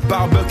l'aise.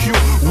 Barbecue,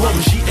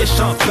 Womji et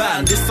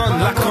champagne, descendre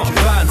la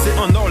campagne. C'est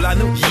en or la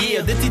nous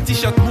hier, des petits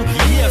t-shirts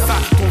mouillés. Ça,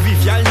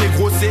 convivial,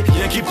 négro, c'est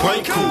rien qui prend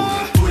un coup.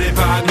 Tous les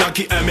bagnards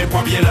qui aiment mes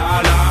points bien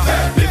là.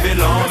 Les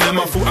vélans, même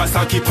en fou à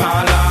ça qui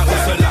parle là. Ou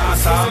cela,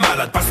 ça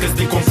malade parce que c'est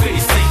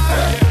décompressé.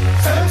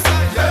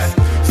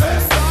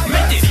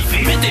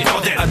 Mettez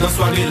bordel à dans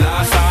soirée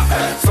là, ça.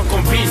 Sans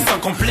compris, sans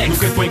complexe, nous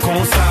que point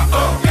comme ça.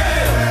 Oh,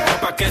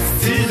 pas qu'est-ce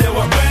style,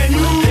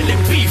 et les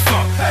pifs.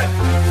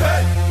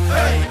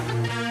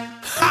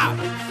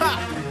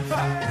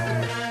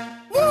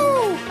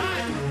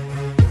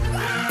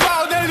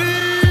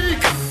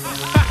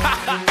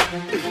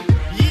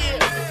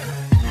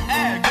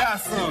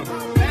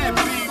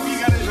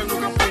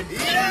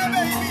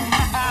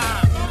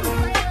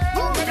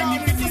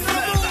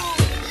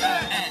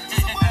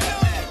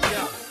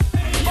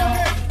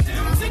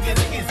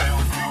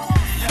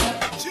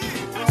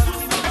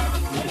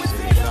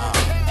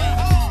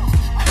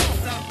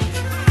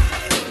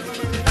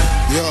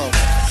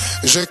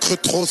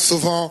 trop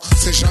souvent,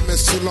 c'est jamais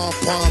saoulant,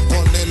 prends un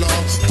bon élan.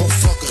 Pour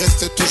fuck,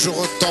 rester toujours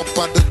au top,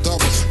 pas de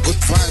top. Good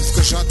vibes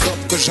que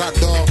j'adopte, que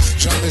j'adore.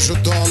 Jamais je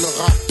dors,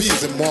 le rap bise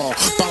est mort.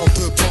 Parle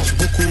peu, pense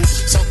beaucoup,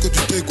 sans que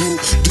du dégoût.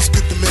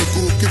 Discute de mes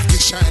goûts, kiff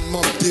qui shine,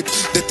 mon type.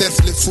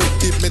 Déteste les faux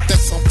types, mes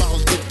textes en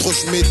parlent deep, trop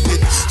je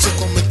médite. Ce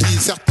qu'on me dit,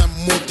 certains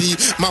maudits,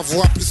 ma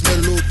voix plus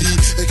mélodie.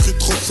 Écrit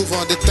trop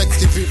souvent des textes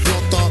qui vivent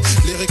longtemps.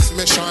 Lyrics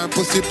méchants,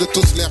 impossible de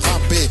tous les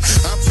rapper.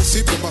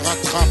 Impossible de me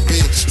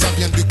rattraper, ça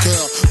vient du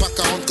cœur. Pas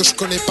 40 que je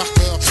connais par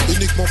cœur.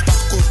 Unique mon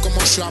parcours, comment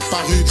je suis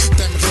apparu.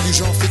 Thème,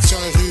 religion, fiction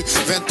et rue.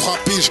 23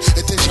 piges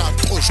et déjà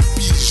trop je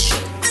pige.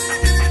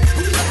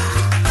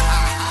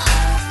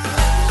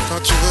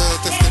 Quand tu veux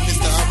tester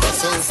Mr.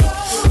 Abasso,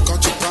 quand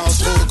tu parles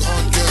trop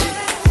grande gueule,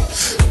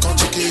 quand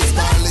tu kiffes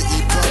pas les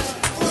hip-hop,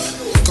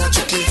 quand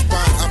tu kiffes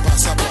pas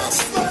Abbas Abbas,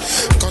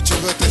 quand tu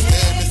veux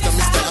tester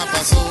Mr.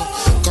 Abasso,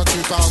 quand tu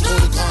parles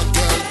trop grande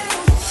gueule,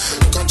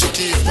 quand tu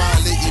kiffes pas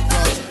les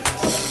hip-hop,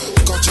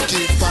 quand tu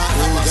kiffes pas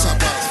Abbas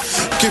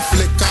Abbas, kiffe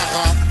les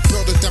caras,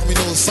 peur de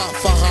terminer au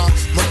Safara,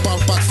 me parle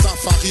pas de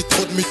safari,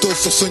 trop de mythos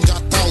sur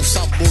Sunyata ou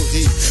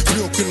Sabori,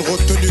 plus aucune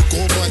retenue,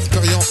 gros mot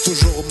expérience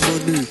toujours au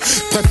menu,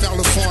 préfère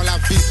le fond à la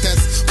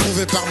vitesse,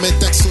 prouvé par mes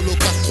textes solo,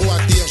 car trop à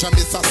dire,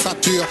 jamais ça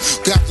sature,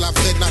 garde la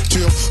vraie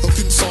nature,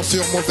 aucune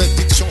censure, mauvaise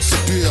diction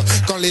c'est dur,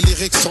 quand les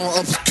lyrics sont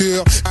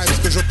obscurs,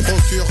 hype que je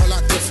procure,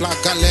 relatif la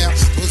galère,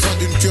 besoin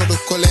d'une cure de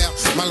colère,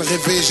 mal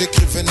rêvé,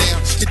 j'écris vénère,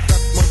 hit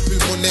mon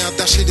pulmonaire,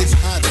 d'acheter des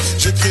fades,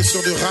 j'écris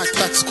sur du rack,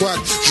 tac squad,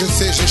 je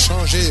sais j'ai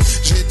changé,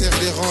 j'ai été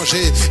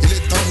dérangé, il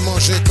est temps de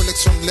manger,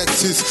 collection de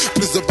Lexus,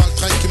 plus de balles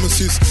trail qui me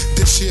suce,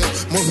 déchire,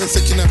 mauvais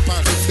c'est qui n'aime pas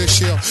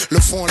réfléchir, le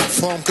fond, la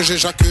forme que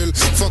j'éjacule,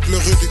 fuck le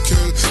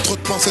ridicule, trop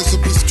de pensées se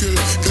bousculent,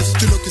 le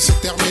stylo qui se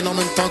termine en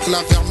même temps que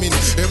la vermine,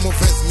 et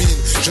mauvaise mine,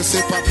 je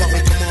sais pas par où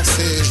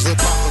commencer, je veux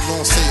pas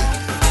renoncer,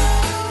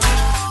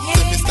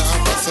 c'est Mr.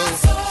 Abasso,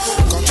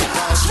 quand tu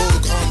parles trop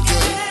grande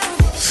gueule,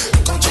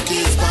 quand tu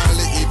kiffes pas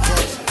les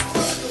hip-hop,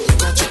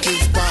 quand tu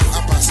kiffes pas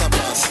Abbas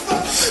Abbas,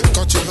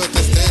 quand tu veux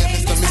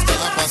tester Mr.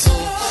 Abasso,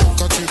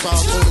 quand tu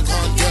parles trop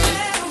grande gueule,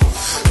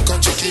 quand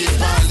tu kiffes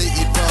pas les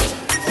hip-hop,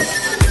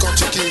 quand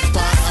tu kiffes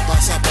pas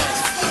Abbas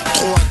Abbas,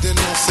 trop à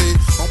dénoncer,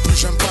 en plus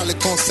j'aime pas les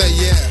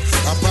conseillères,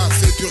 Abbas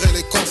fait durer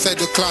les conseils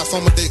de classe,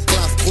 on me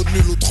déclasse, trop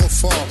nul ou trop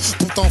fort,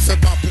 pourtant on fait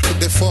pas beaucoup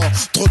d'efforts,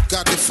 trop de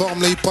gars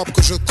déforment le hip-hop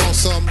que je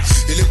consomme,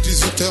 il est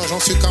 18h, j'en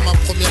suis qu'à ma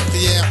première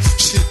prière,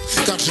 shit,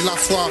 car j'ai la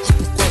foi,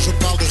 pourquoi je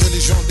parle de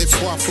religion des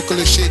fois, faut que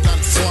le shaitan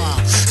foire,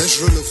 et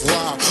je veux le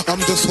voir, homme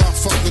de soir,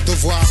 fuck le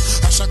devoir,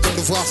 à chacun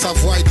de voir sa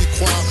voix et d'y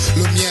croire,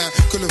 le mien,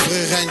 que le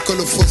vrai règne, que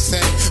le faux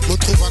saigne, me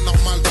trouve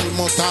anormal dans le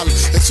mental,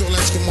 et sur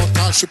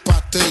l'instrumental, je suis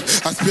pas thug,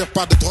 aspire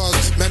pas de drogue,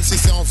 même si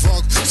c'est en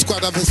vogue,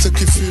 squad avec ceux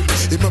qui fument,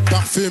 ils me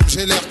parfument,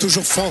 j'ai l'air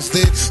toujours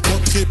foncé, mon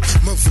trip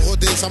me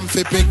frauder, ça me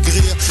fait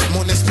maigrir,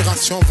 mon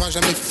inspiration va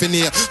jamais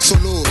finir,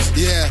 solo,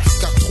 yeah,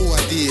 car trop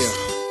à dire.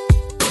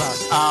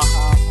 Passe A,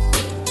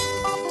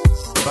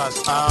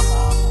 passe A,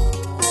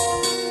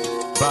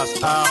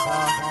 passe A.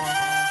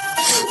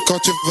 Quand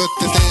tu veux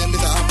t'aider,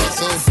 Mr.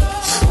 Abasso,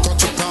 quand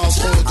tu parles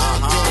trop de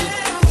gueule,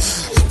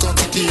 quand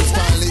tu kiffes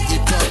pas les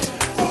hip-hop,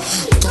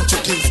 quand tu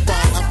kiffes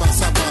pas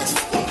Abbas Abbas,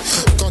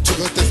 quand tu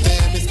veux tester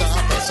Mr.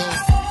 Abasso,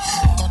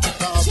 quand tu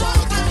parles pas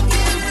de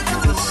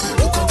gueule,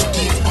 quand tu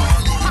kiffes pas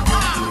les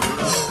hip-hop,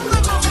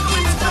 quand tu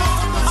kiffes pas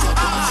Abbas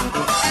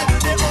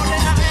Abbas,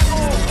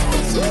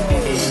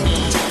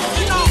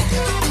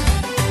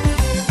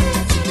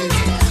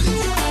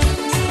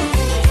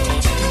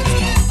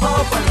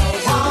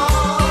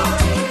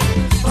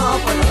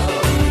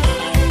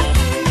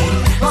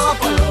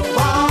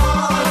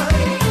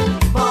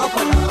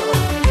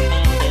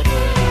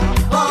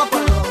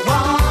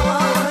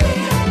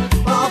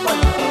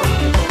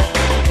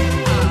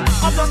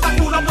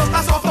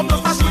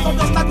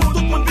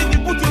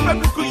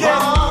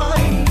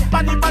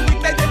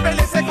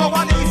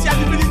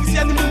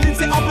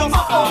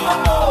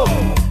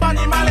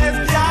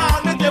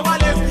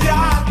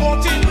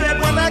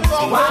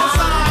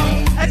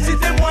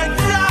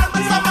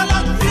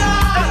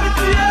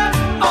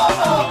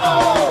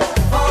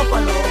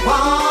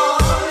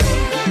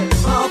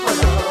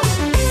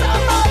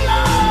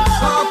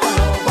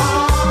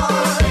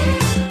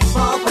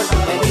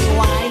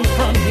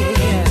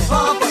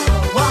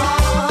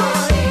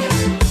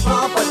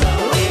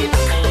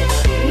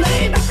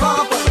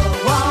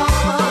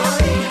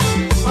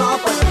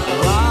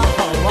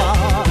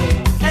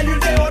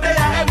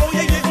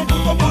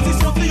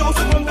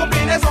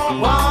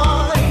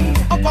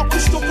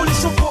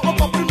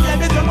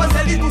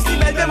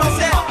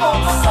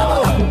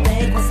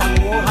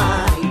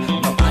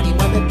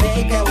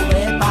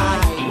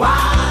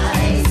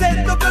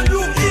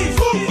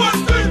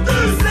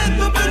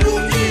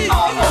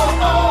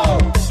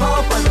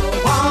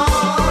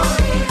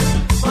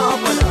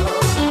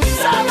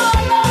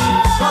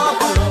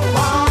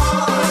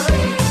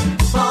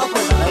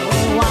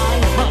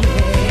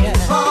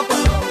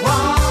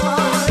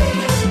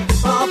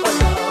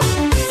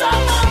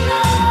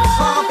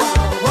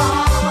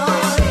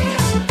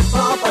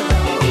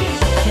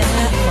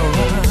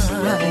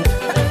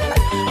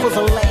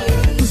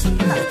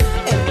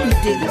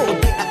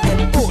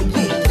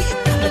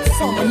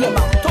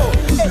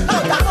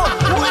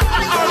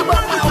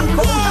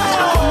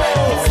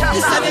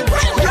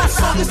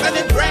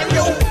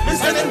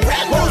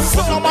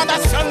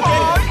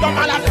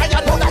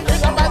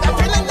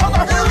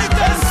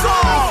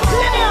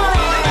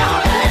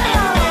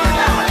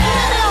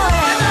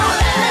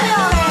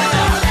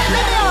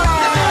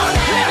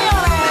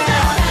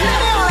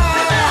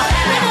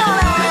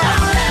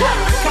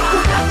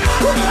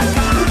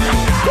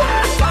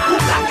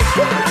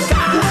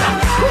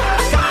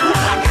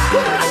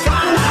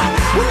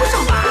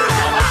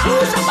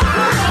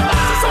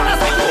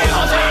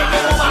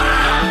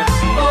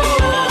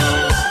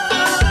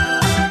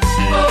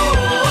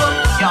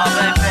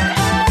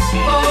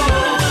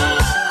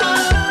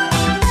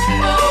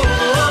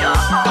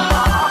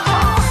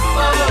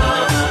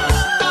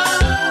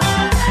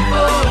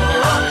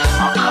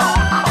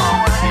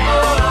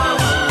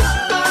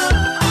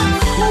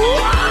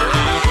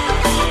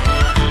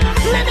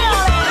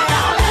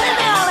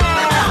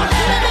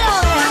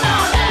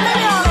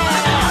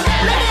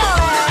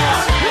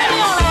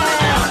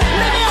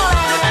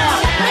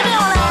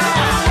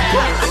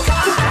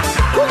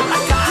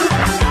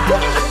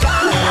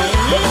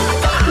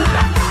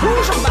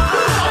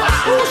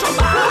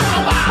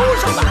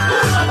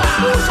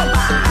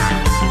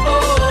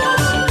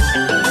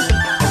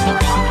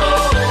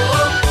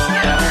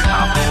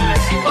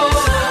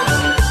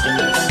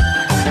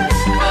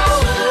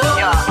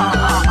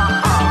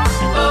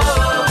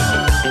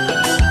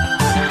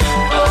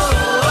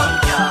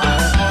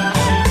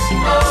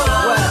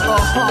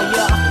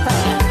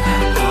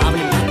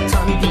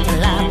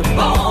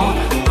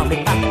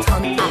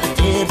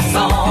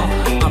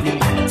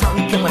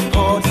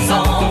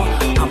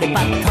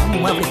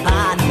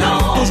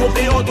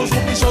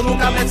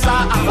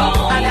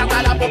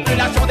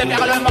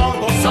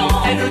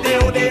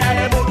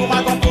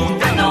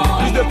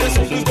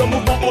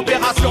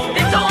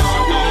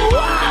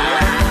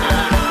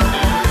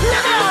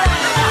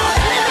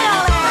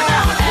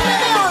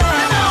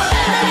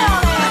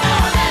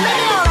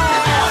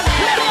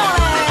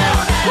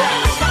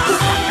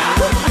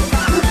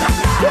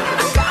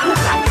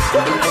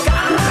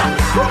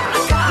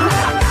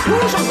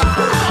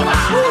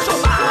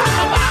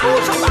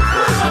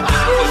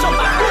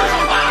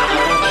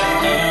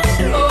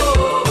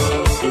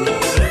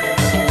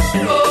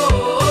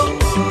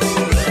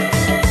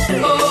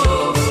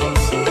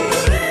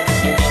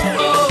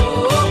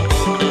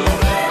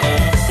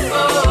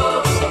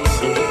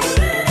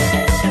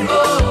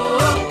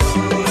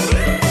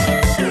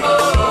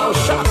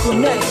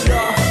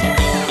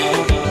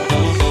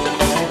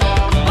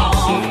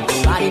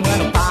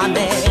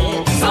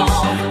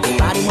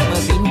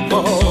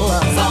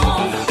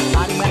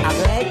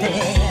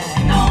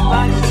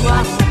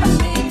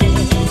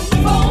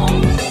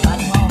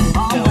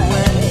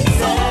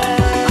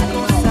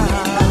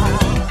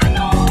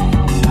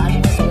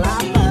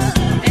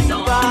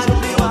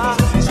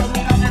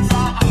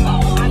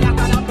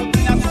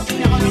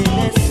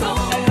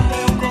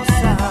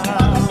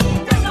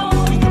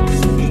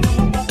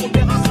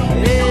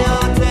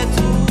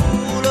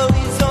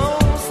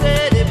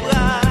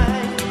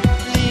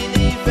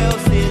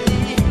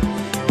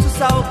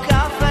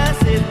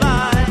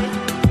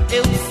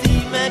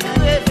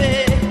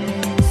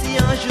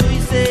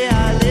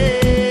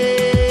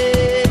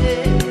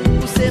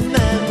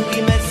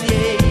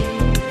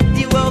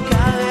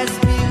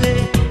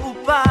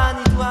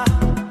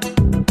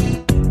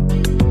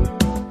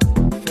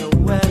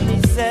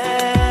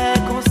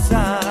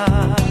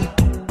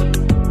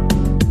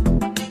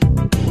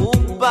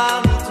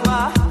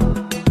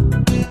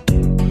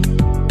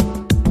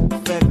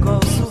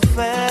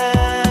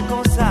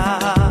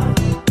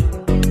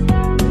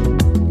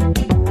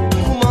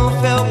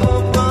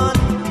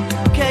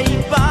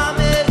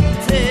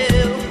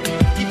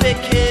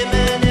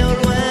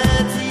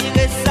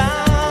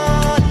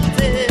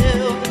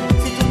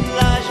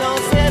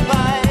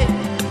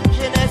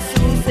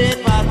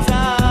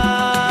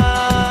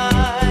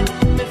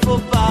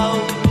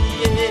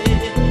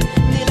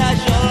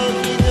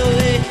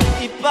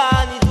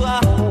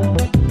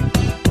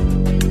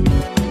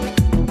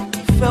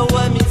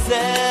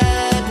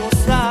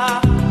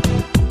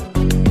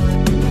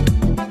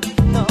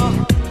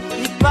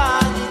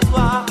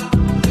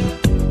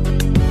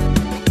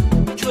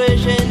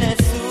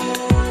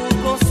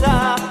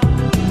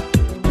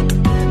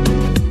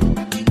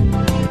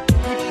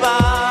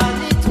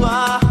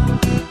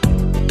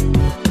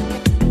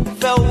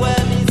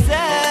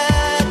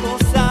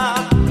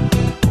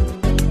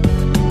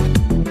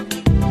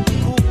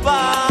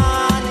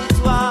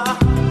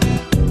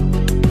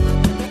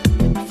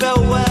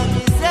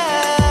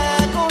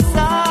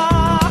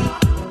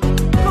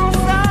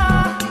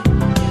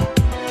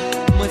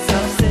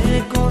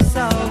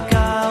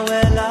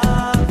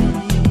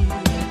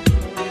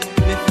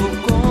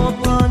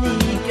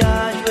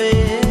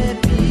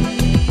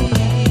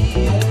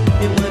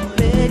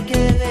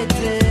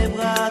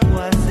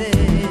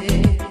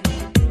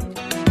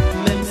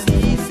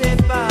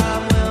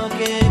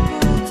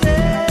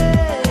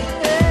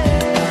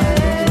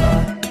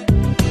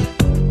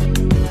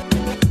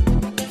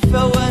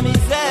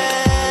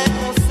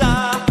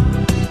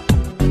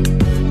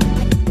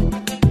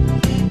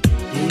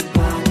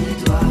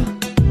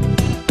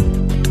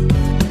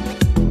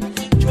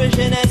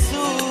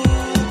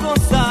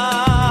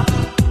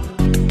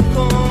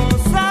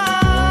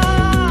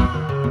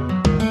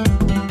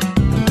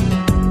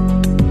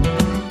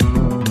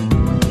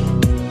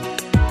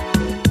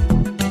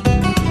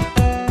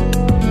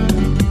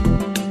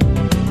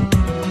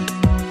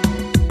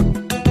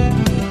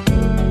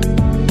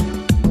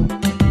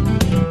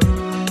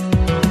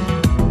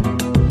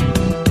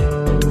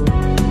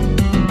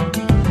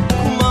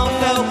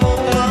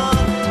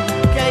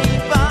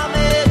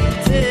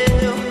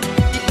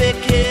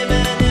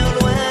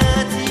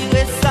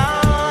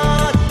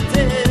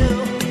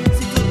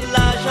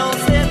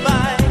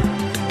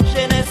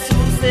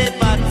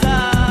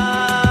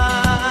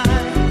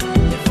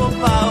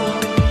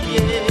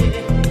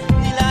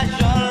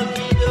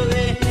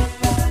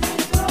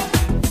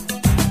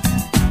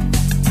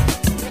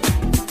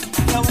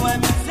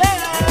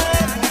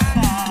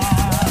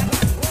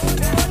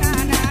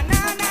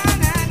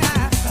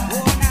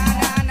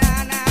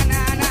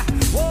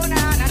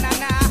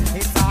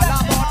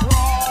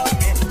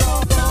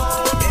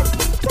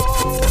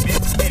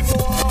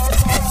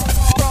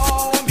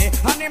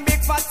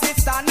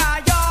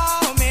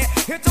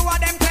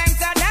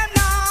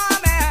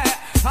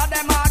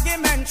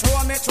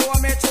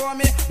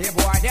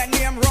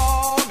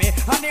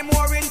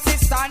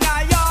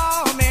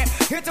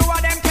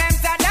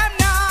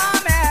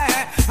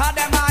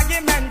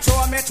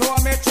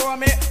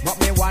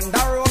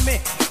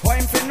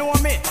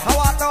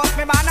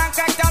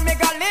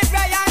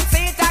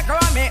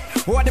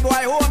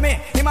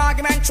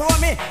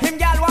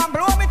 want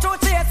blow me through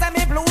chase and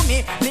me blew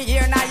me. Me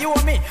here now you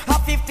owe me a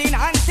 15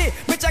 auntie.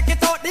 Me check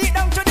it out deep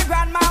down to the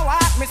grandma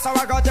what me. So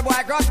I got the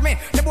boy got me.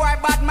 The boy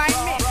bad mind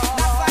me.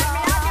 That's why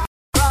me I give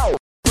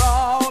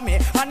row me.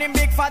 And him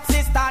big fat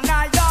sister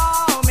now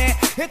yo me.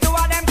 He two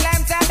of them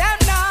claims and them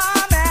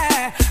know me.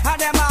 And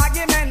them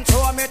argument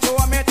show me.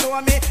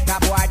 That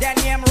boy then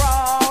name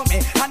row me.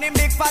 And him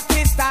big fat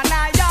sister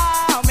now yo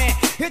me.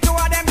 He two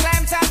of them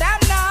claims and them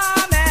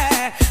know me.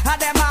 And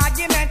them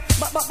argument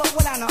but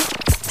what I know.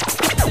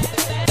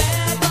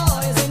 Bad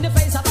boys in the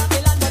face of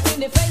Babylon, but in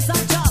the face of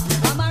Jah.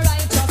 I'm a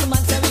righteous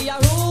man, say we are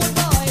rude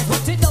boys,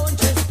 but we don't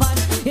respond.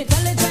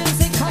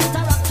 Intelligence it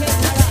counteract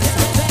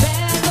ignorance.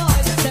 Bad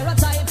boys,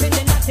 stereotype in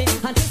the natty.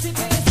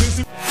 Anticipate,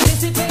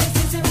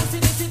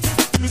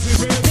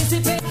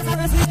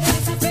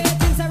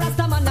 things a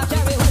Rasta man a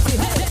carry with it.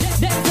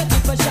 Them the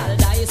people shall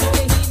die, so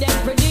they heed them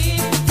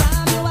predict.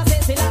 From you a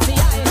say Selassie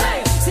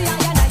I. See I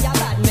and I a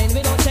bad men,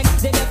 we don't check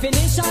the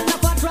definition of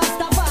what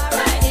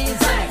Rastafari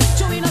is.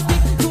 Showing up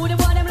to the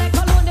boy them like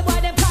alone, the boy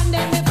them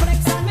condemn me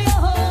flex on me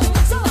home.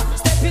 So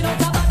stepping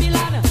out of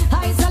Babylon,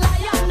 I's a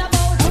lion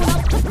about to know.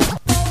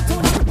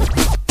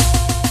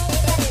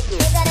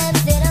 Look at them,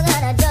 they don't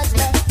gotta judge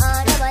me.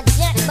 All them a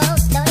jet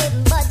boat, don't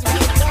even budge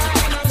me.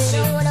 They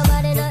don't want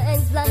nobody no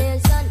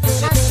explanation. They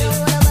don't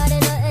want nobody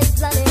no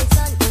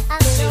explanation.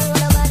 They don't want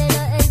nobody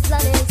no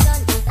explanation.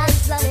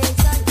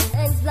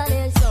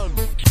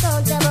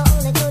 Don't ever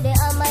only to the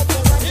Almighty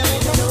one.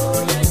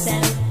 Know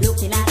yourself,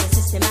 looking at the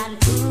system and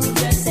prove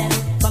yourself.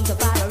 Come to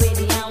far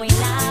already and we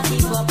not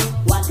give up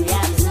what we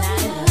have is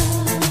not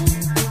enough.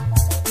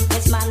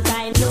 Yes,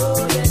 mankind,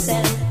 know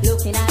yourself,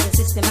 looking at the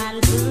system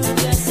and prove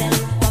yourself.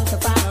 Come to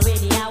far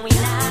already and we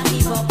not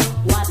give up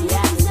what we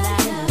have is not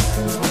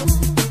enough.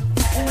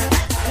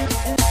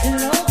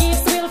 No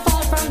gifts will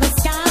fall from the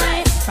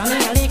sky. From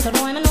your little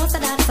boy, I know so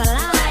that's a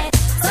lie.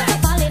 Such a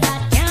folly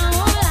that can't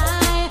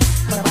lie.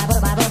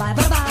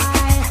 Bye.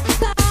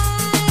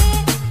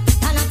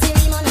 And I tell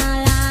him on a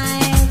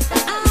lie.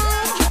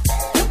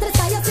 Look to the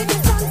sky, you see the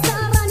sun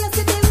star and you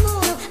see the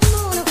moon.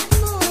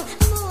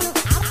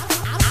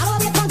 I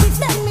want you to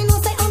stand me, no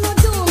say oh no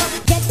doom.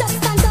 Get up,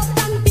 stand up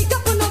and pick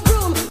up on no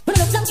broom. When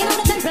I look down in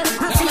the temple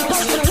and see you go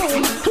to the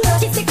room.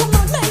 Look, it's the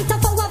commandment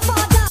of our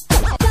Father.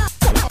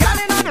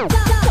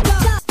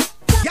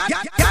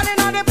 Girl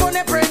inna the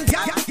pony print,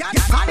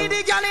 honey the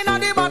girl inna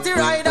the body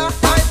rider.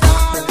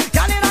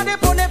 Girl inna the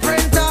pony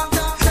print, girl inna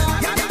the pony print,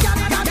 honey the girl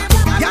inna the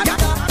body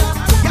rider.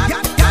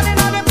 Girl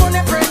inna the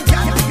pony print,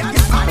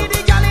 honey the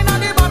girl inna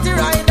the body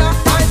rider.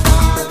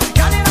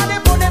 Girl inna the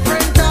pony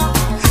print,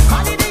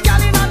 honey the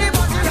girl inna the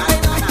body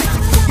rider.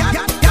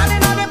 Girl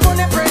inna the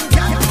pony print,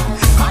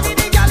 honey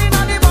the girl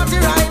inna the body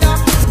rider.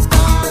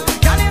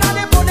 Girl inna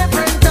the pony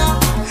print,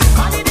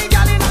 honey the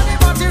girl inna the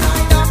body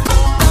rider.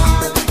 Girl inna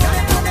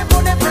the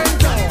pony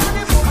print,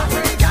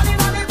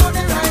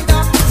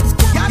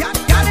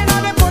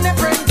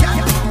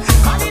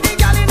 honey the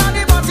girl inna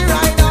the body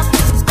rider.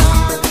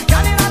 Girl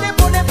inna the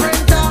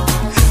pony print,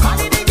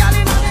 honey the girl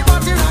inna the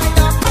body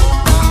rider.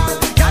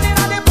 Girl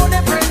inna the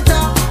pony print,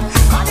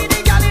 honey the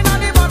girl inna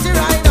the body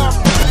rider.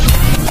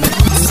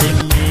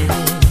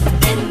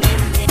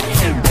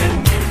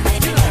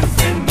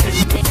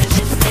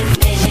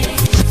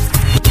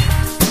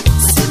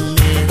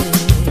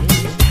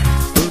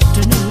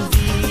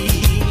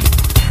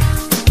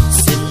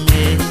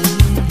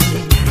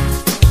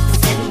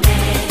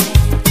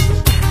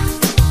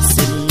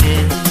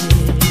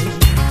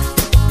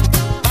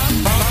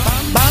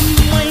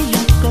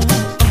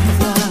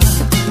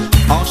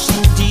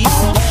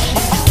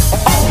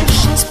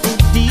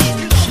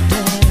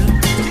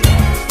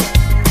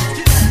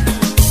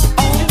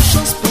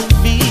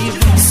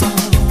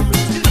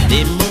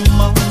 Des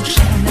moments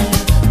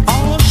charnels,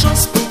 en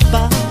chance pour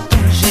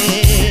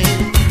partager.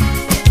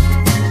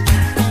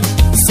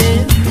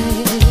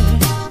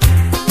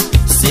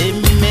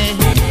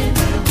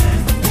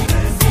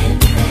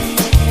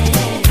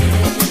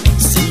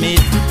 S'aimer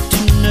toute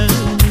une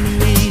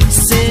nuit.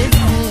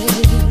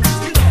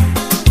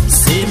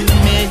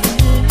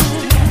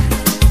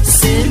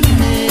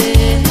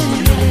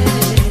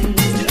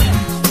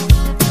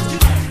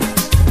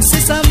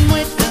 C'est ça moi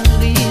t'as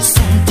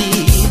ressenti.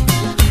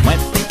 Moi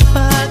peut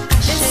pas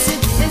cacher.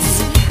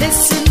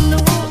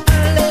 Laissez-nous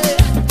aller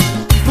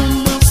pour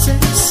moi c'est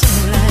le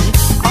soleil.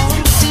 En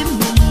petit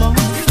moment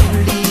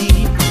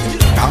folie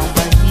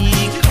envahi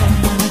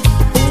comme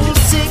on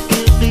s'est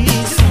guéri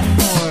sans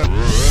moi.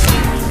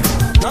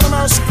 None of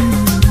us.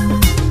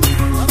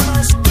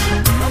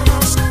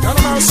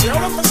 I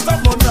want to stop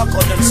money I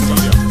call them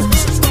studio.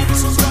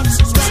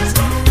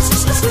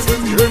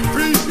 MP,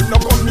 you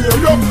not come near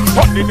you.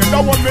 But the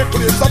other one make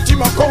claims that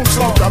him a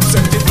council. Grab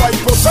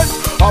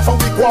 75% half a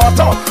week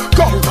water.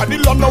 Conquer the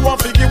land now and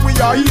figure we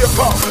are here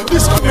for.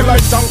 This one the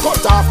lights and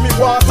cut off me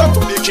water to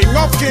the king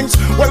of kings.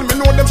 Well me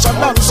know them shall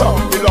answer.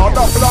 The lord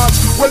of lords,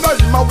 well I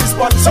him a we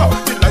sponsor.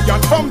 The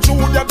lion from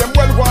Judah, them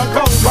well one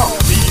conquer.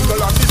 The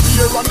eagle and the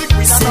deer and the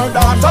queen and her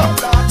daughter.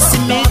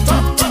 S'aimer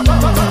toute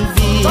une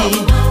vie.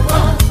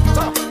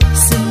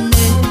 S'aimer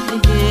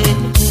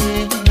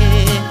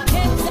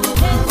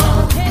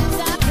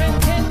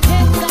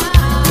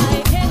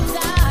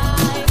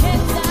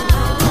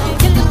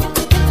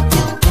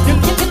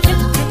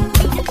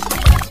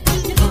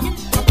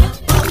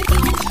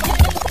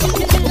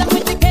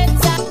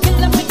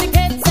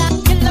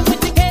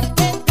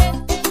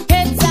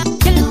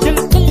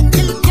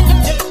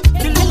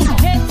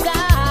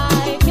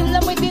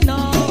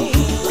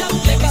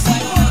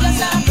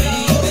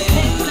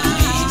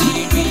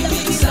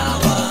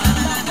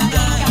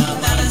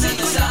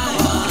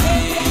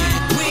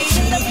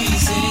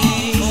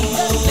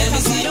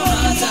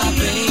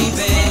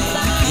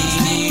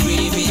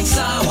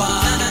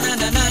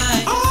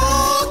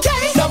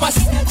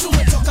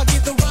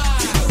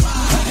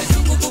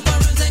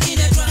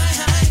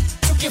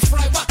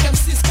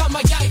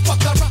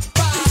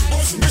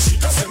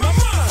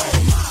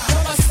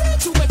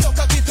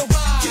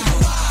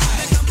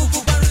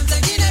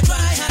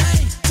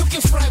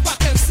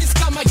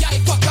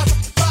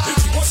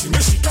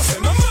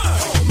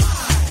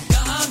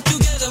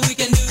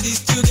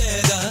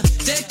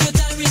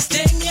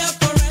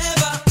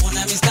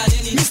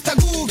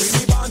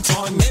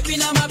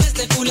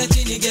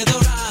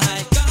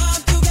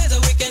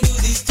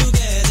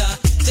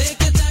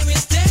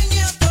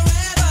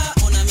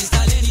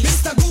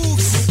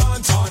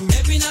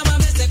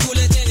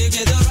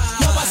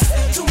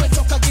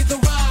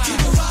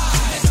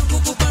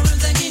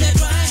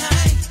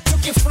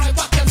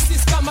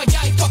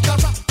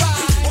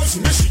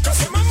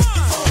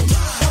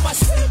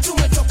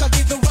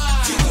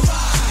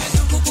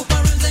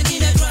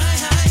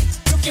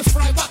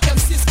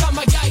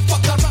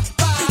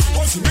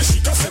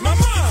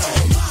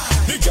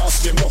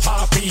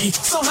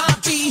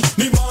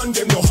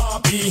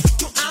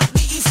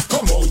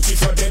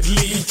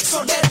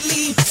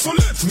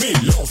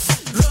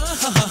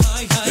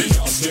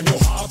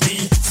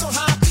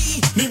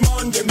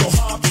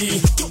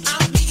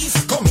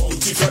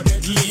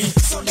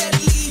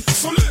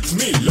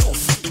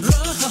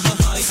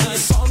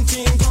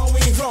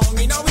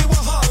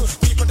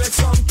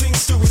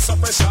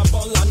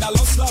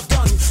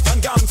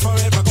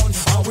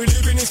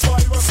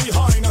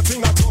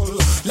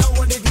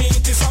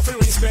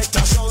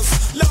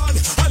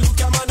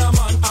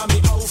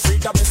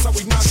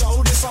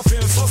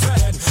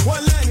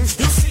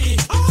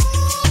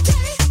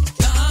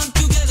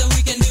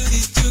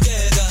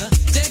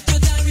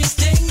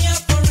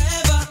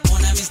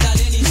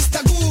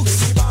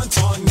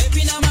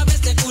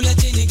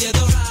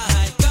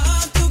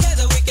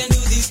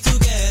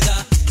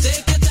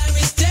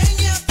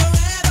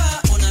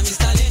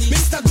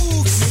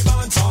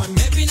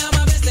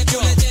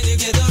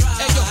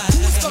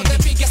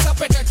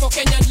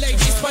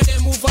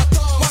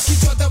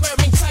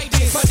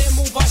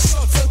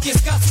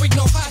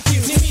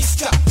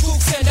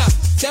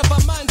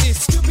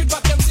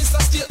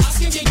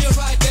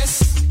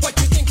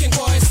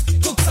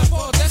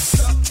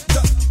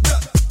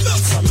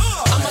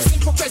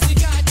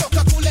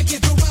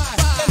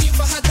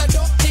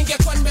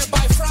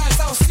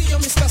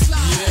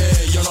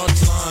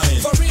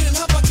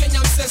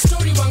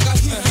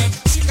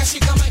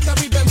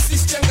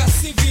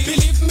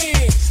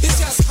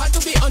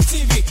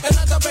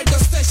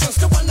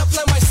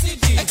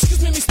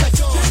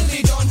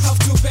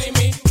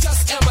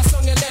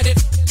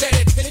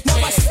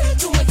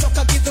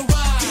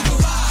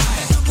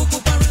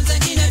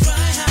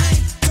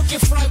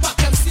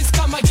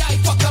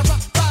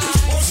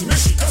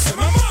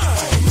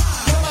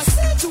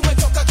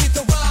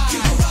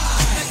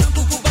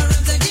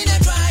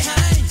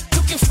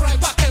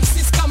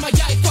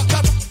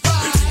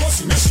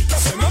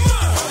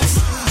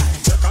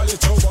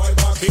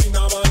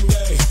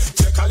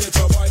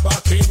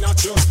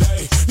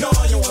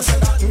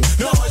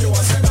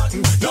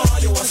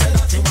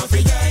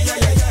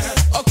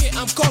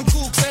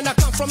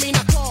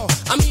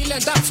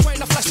silent, that's why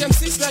the flash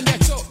MCs learn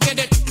it. So get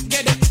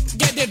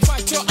it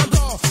right, yo, I'm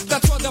raw.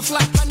 That's why the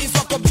flat man is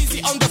up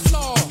busy on the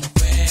floor.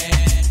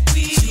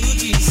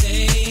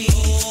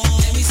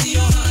 Let me see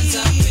your hands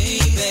up,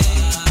 baby.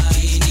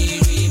 Ini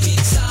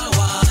remix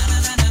sawa.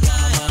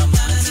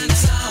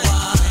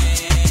 Sawa.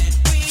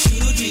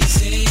 Should we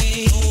say?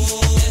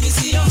 Let me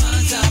see your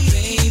hands up,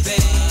 baby.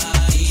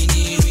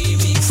 Ini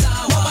remix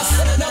sawa.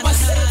 Now I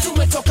say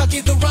tumetoka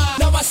get the ride.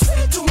 Now I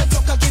say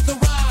tumetoka get the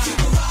ride.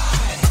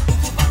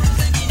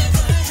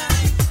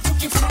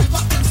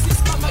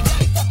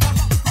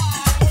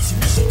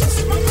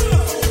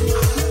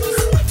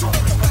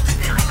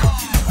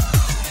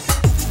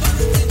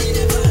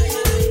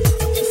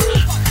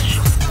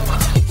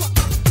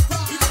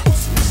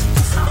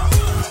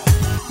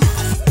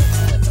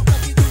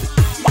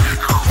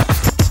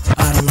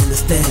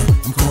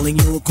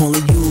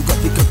 Calling you, go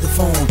pick up the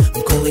phone.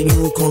 I'm calling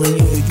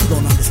you, you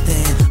don't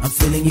understand. I'm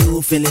feeling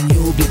you,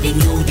 bleeding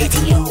you,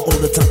 dating you all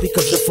the time. Pick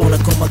up the phone, I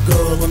call my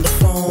girl on the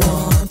phone.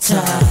 One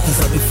time, cause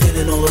I've been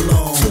feeling all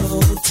alone.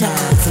 Two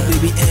times, so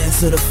baby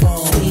answer the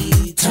phone.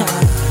 Three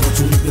times, don't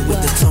you leave me with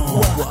the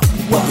tone.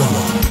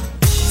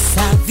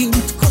 Ça vient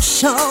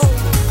cochon,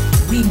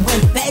 oui moi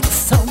bête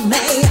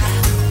sommeil.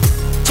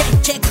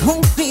 Check mon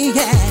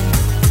billet,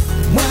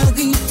 moi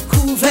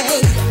retrouvé.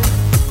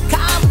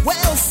 Car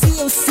well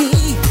see aussi.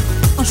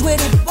 On jouait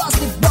les boss,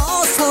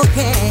 ok.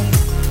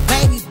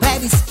 Baby,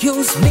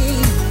 excuse me.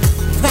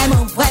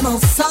 Vraiment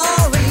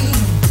sorry.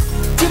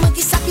 Dis-moi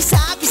qui ça,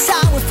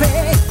 ouais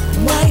fait.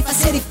 Moi, il va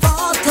c'est des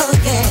photos,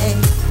 ok.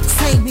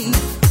 Say me,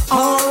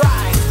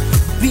 alright.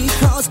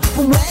 Because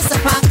pour moi, ça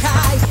pas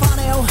caille.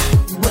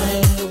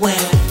 Ouais.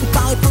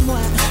 Parle pour moi.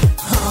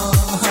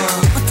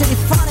 On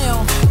téléphone,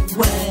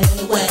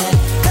 ouais.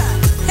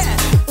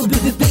 Oh,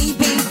 baby,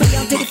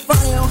 on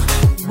téléphone,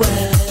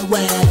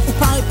 ouais.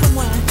 Parle pour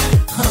moi.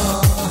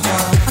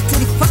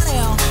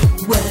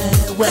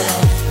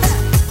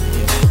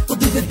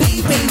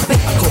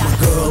 I call my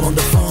girl on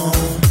the phone.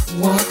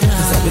 One time,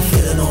 cause I've been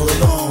feeling all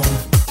alone.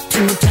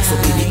 Two times, so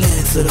baby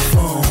answer the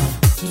phone.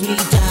 Three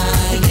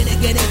times,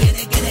 get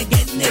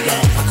it, nigga.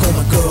 I call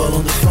my girl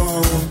on the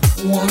phone.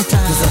 One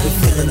time, cause I've been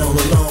feeling all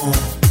alone.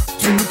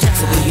 Two times,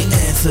 so baby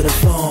answer the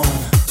phone.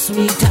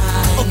 Three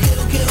times, okay,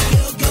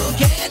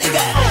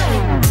 nigga.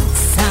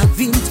 Ça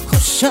vient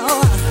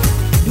cochon,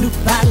 nous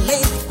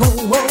parler, oh.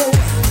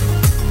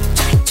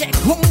 Check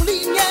mon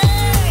ligne,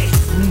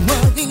 moi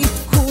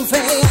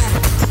retrouver.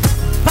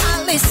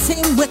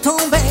 Laissez-moi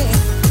tomber,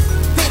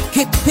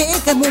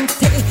 pique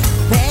monter,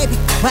 baby,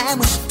 ouais,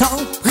 moi je t'en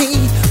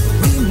prie.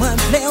 Oui, moi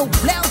bléo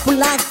pour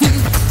la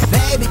vie,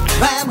 baby,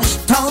 ouais, moi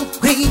je t'en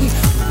prie.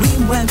 Oui,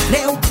 moi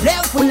bléo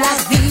pour la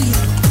vie.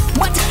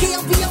 Moi t'es qui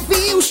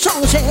envie ou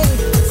changer,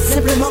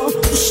 simplement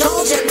pour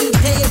changer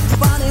l'idée.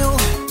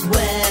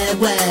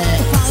 Ouais,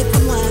 parle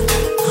pour moi,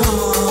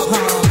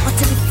 on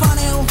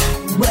téléphone,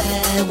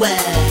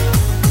 ouais.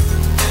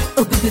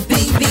 Oh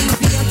baby, on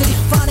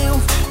téléphone,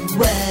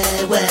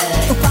 ouais.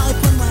 Oh, parle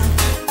pour moi.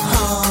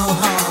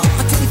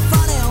 On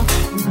téléphone,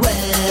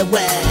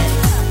 ouais.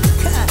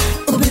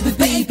 Oh,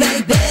 baby.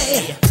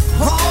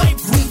 Oh,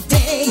 every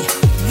day,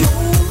 you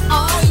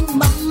are in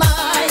my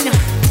mind.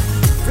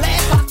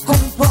 Voulais pas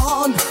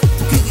comprendre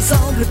qu'ils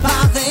semblent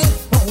pareils.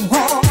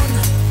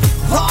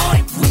 Oh,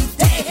 every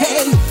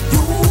day,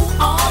 you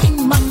are in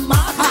my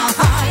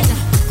mind.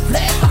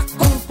 Voulais pas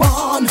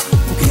comprendre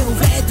qu'ils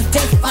auraient tout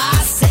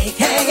effacé.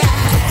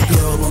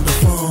 Girl on the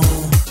phone.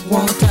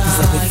 One time. Cause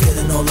I've been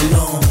feeling all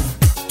alone.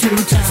 Two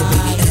times, so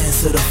baby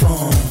answer the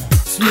phone.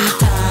 Three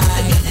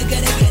times,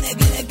 get it.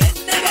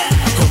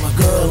 I call my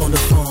girl on the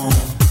phone.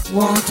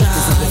 One time,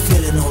 cause I've been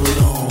feeling all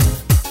alone.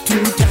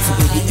 Two times, so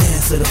baby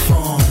answer the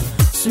phone.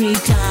 Three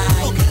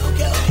times,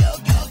 okay.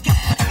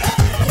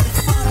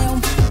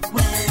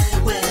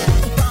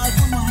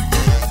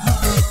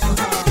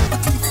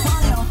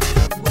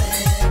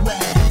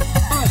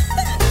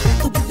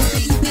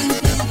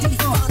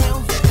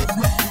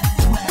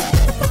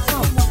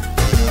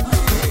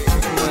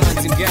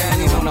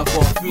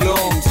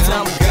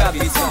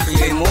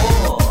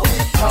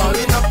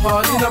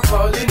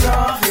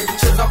 Paulina, hebu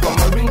cheza kwa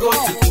maringo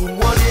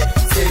tukuone.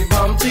 Say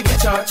bam chiki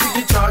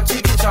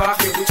cha,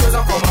 hebu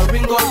cheza kwa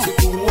maringo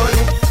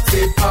tukuone.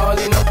 Say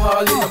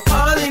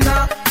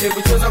Paulina,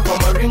 hebu cheza kwa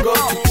maringo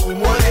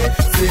tukuone.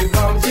 Say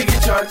bam chiki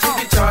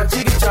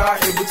cha,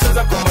 hebu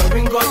cheza kwa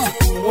maringo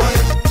tukuone.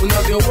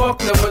 Unavyo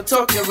walk, never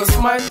talk, never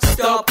smile,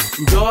 stop.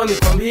 Njoo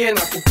nikwambie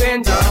na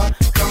kupenda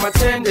kama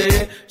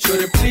tende.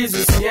 Shore please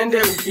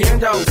usiende,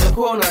 ukienda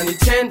utakuwa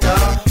unanitenda.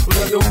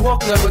 Unavyo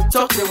walk, never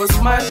talk, never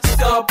smile,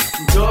 stop.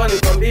 Njoo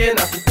nikwambie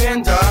na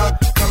kupenda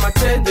kama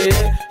tende.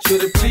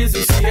 Shore please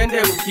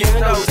usiende,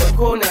 ukienda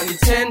utakuwa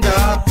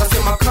unanitenda.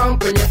 Nasema come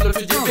kwenye flow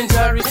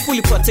tujivinjari.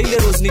 Ulipata ile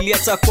rose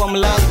niliacha kwa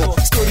mlango.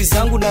 Stories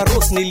zangu na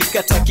rose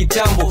nilikata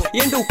kitambo.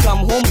 Yendo ukam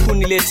home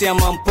kuniletea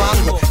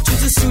mampango.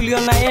 Juzi si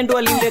uliona yendo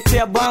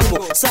aliletea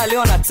bango. Saa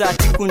leo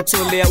anatati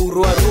kuncholea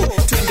uruaru.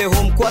 Twende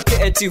home kwake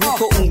eti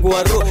huko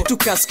unguaru. bro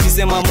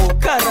tukasikize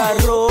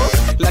mamokararo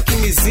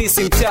lakini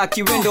zisi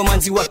mtaki wendo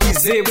manzi wa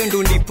kizee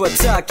wendo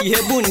nipataki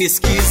hebu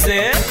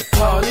nisikize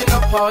Paulina,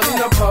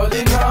 Paulina,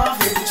 Paulina,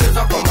 hebu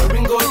cheza kwa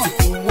maringo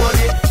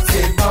tukuone.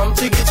 Say bam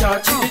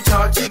chikicha,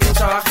 chikicha,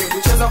 chikicha,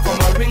 hebu cheza kwa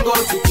maringo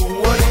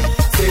tukuone.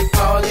 Say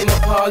Paulina,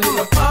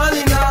 Paulina,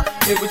 Paulina,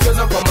 hebu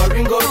cheza kwa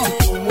maringo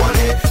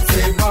tukuone.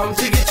 Say bam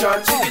chikicha,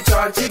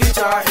 chikicha,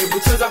 chikicha, hebu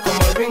cheza kwa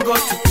maringo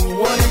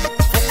tukuone.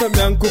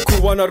 Hata yangu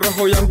kuwa na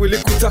roho yangu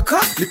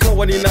ilikutaka,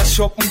 nikawa nina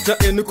shop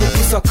mtaeni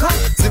kukusaka,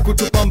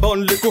 sikutupamba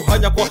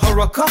nilikuhanya kwa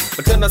haraka,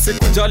 tena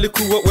sikujali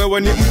kuwa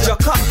wewe ni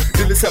mjaka,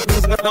 nilisema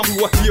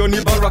na hiyo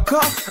ni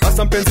baraka.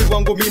 Asa mpenzi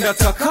wangu mimi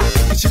nataka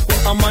ishi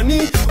kwa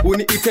amani,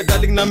 uniite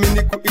darling na mimi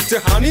nikuite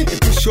honey,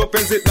 nikusho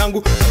penzi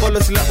langu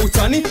wala sila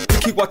utani,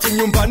 nikiwa tu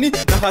nyumbani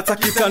na hata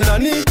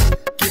kitandani,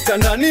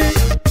 kitandani.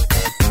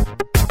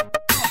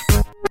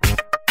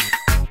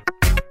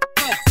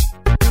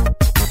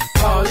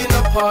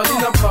 Paulina,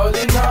 Paulina,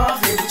 Paulina,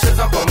 hebu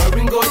cheza kwa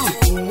maringo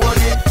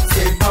tukuone.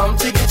 Say bam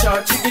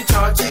chikicha,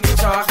 chikicha,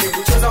 chikicha,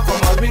 hebu cheza kwa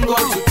maringo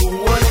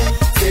tukuone.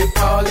 Say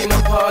Paulina,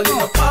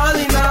 Paulina,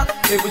 Paulina,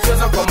 hebu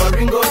cheza kwa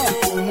maringo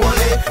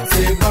tukuone.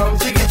 Say bam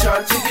chikicha,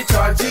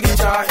 chikicha,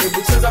 chikicha,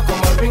 hebu cheza kwa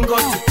maringo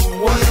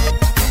tukuone.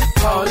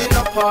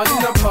 Paulina,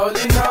 Paulina,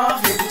 Paulina,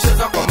 hebu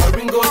cheza kwa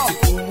maringo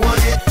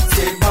tukuone.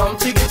 Say bam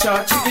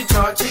chikicha,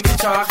 chikicha,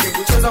 chikicha,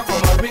 hebu cheza kwa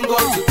maringo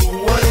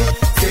tukuone.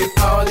 Say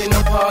Paulina,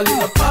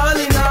 Paulina,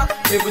 Paulina,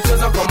 hebu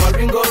cheza kwa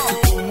maringo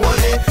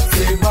tukuone.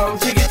 Say bam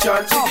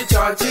chikicha,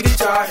 chikicha,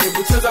 chikicha,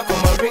 hebu cheza kwa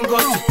maringo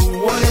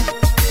tukuone.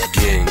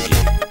 Gengi.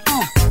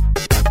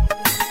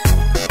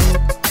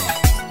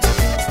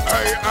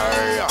 Hey,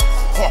 hey,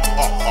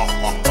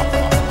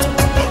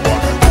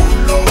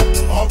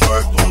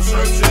 avec ton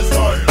sexy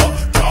style,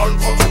 calme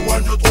quand tu vois,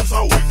 je trouve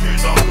ça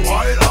wicked and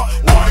wild.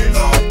 Wine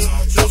up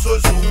sur ce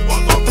zoom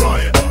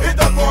butterfly et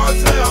donne-moi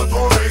assez à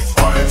ton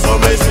X-File. So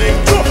me sing,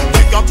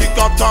 tic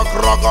tac,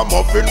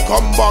 ragamuffin,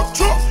 come back.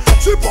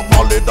 C'est pour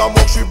parler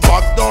d'amour, j'suis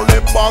back dans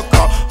les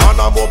bacs. Un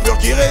amour pur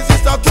qui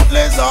résiste à toutes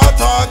les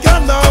attaques.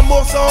 Un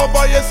amour sans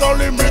faille et sans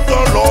limite.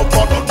 L'homme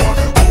pas dans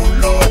du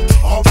boulot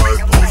avec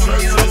ton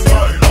sexy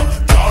style.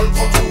 Calme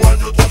quand tu vois,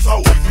 je trouve ça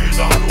wicked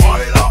and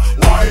wild.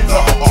 Wine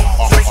up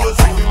sur ce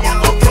zoom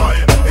butterfly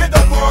et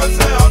donne-moi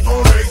assez à ton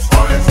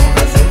X-File.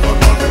 C'est pas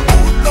dans du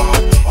boulot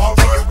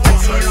avec ton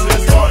sexy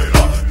style.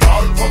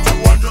 Calme quand tu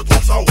vois, je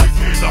trouve ça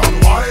wicked and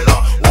wild.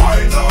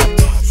 Wine up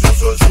sur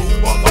ce zoom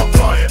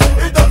butterfly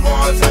et donne-moi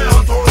assez à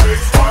ton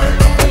X-File.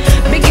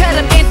 Because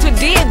I'm into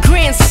the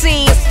green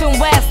scenes from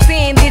West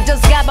End, they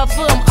just got my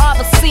film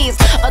overseas.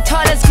 A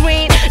tallest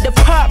green, the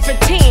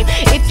perfect team.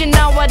 If you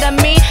know what I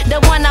mean, the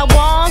one I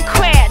want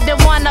crack, the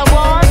one I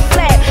want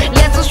flat.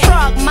 Let's just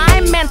rock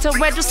my mental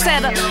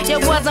register.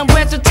 It wasn't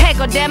where to take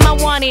her, damn I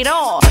want it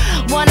all.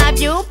 One of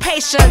you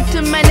patient,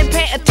 too many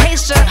pay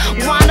attention.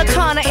 One the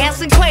corner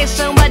asking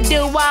question, what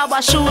do why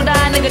should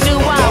I nigga do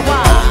why?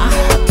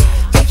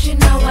 If you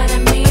know what I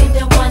mean,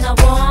 the one I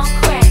want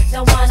crack,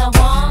 the one I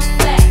want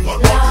flat.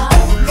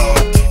 Love.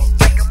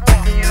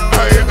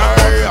 Hey,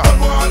 hey,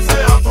 donne-moi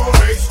assez à ton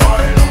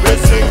X-File. Mais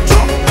c'est que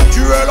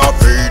tu es la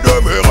fille de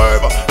mes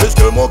rêves. Et ce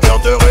que mon cœur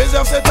te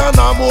réserve, c'est un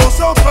amour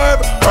sans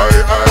trêve. Hey,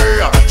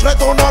 hey, j'serai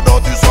ton Adam,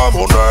 tu seras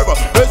mon œuvre.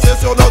 Et c'est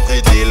sur notre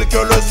idylle que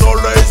le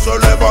soleil se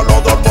lève.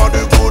 Alors donne-moi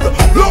du good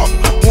love.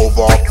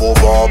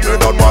 Pouvant, mais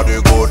donne-moi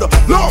du good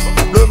love.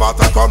 Le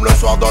matin comme le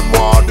soir,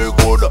 donne-moi du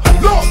good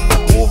love.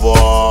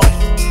 Pouvant.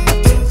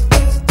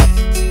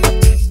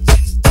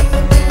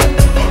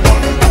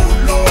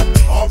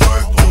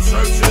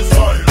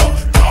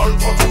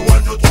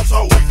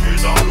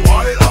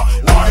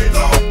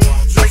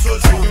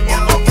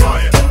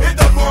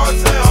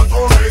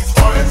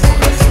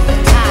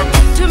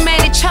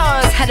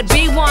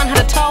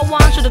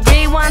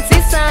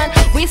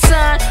 We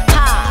son,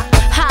 ha,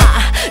 ha,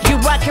 you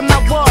rockin' my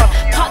world,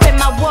 poppin'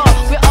 my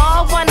world. We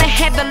all wanna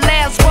have the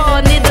last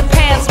word, need the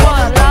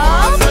password,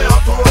 love. You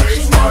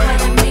know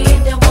what I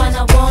mean, the one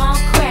I want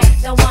crack,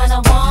 the one I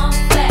want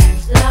flat,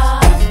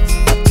 love.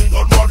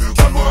 Donne-moi du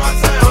donne-moi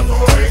assez à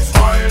ton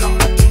X-File.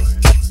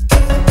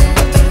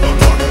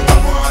 Donne-moi du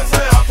donne-moi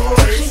assez à ton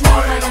X-File. You know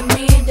what I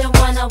mean, the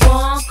one I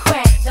want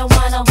crack, the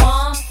one I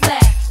want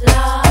flat,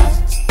 love.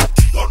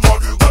 Donne-moi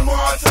du donne-moi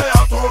assez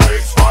à ton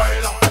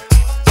X-File.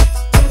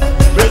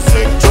 Mais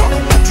c'est que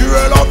tu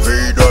es la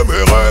fille de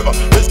mes rêves.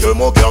 Et ce que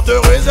mon cœur te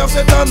réserve,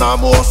 c'est un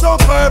amour sans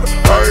trêve.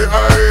 Hey,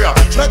 hey,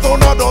 j'serai ton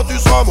Adam, tu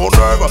seras mon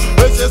œuvre.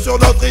 Et c'est sur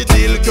notre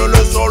idylle que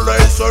le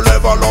soleil se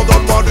lève. Alors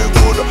donne-moi du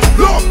good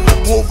love.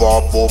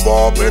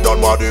 Pouvant, mais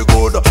donne-moi du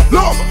good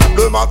love.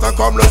 Le matin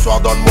comme le soir,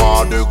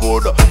 donne-moi du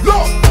good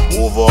love.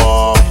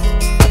 Pouvant.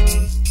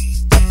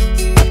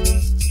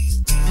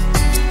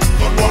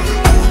 Donne-moi du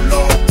good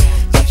love.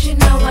 But you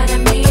know what I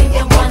mean,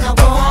 the one I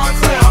want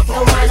crack, the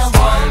one I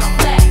want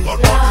flat,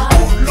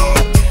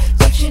 love.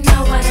 But you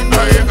know what I mean,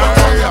 the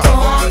one I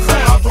want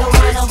crack, the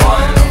one I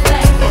want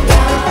flat,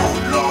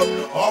 love.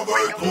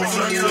 Avec ton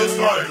c'est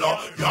style.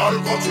 Y'all,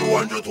 quand tu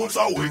whines, je trouve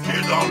ça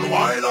wicked and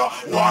wild.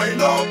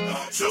 Wind up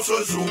sur ce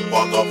zoom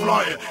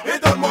butterfly. Et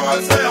donne-moi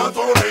assez à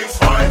ton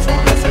X-Fight.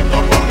 On essaie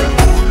d'avoir le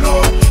cool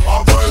love.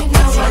 Avec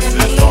tout ça, c'est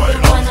style.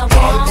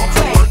 Y'all, quand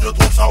tu whines, je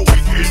trouve ça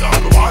wicked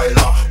and wild.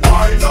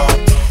 Wind up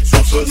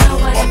sur ce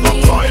zoom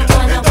butterfly.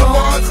 Et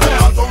donne-moi assez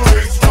à ton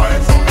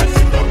X-Fight. On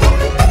essaie d'avoir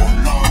le cool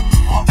love.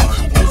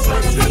 Avec tout ça,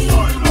 c'est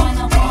style.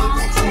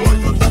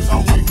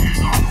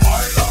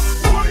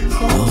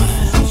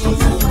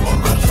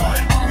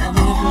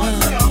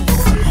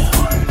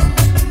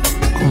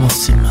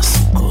 Commencez ma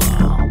sanko,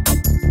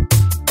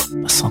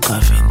 ma sanka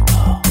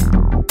venda.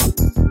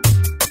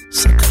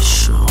 Sacré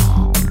chaud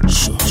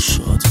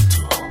du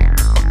tout.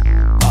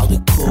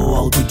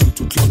 Hardcore, doudou,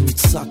 toute la nuit de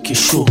sac est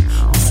chaud.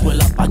 On souhaite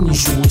la panne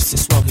jouer ces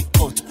soirées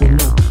hautes pour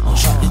nous. En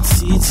jarret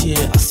tidier,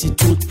 assis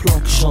toute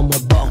planque, j'en moi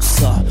barre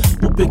ça.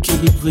 Ou péqué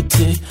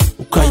libreté,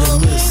 ou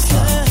kayamé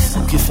ça.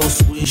 On qui fait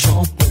souhait,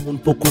 j'en pour mon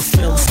poco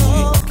faire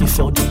souhait. On qui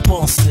fait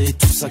dépenser,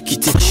 tout ça qui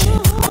t'est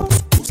cher.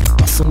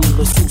 Passons les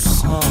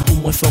ressources, pour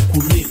moi faire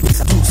couler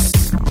douce.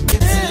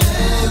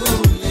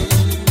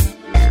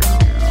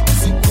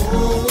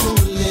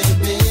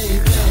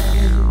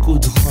 Coup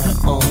de rein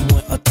en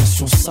moins,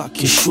 attention ça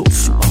qui est chaud. Je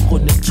suis pas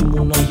connaît qui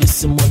mon aïe,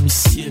 c'est moi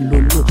monsieur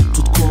Lolo.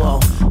 Tout corps,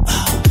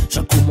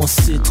 j'ai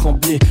commencé à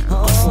trembler.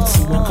 Pas senti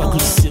moins qu'à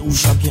glisser ou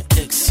j'ai bien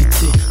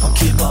excité. En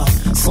kebab,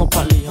 sans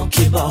parler en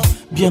kebab.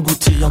 Bien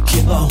goûté en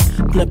kebab,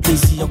 plein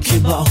plaisir en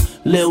kebab.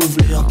 Les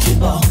ouvrés en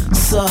kebab,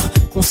 ça,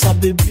 qu'on sa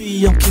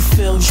baby, en qui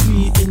fait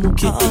jouir et nous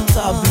qui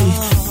établi.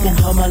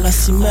 Programme à la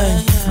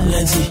semaine,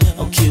 lundi,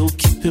 en qui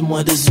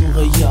occupez-moi des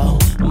oreilles.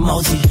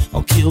 Mardi,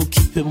 en qui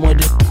occupez-moi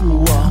des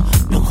couloirs.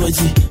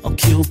 Mercredi, en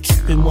qui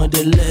occupez-moi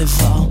des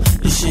lèvres.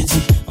 Et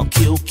jeudi, en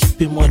qui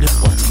occupez-moi des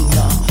poitrines.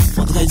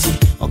 Vendredi,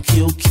 en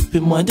qui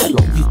occupez-moi des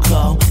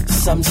lombricales.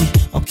 Samedi,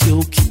 en qui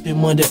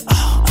occupez-moi des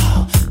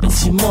Et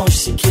dimanche,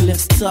 c'est que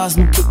l'extase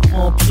nous que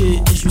prend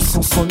pied. Et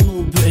jouissance en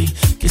nous, babe,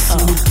 que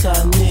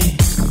simultané.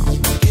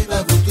 Que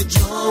va vous que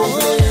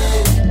j'envoie.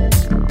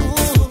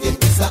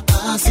 Que ça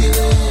assez.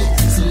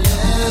 C'est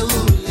l'air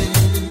roulé.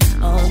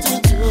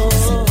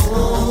 C'est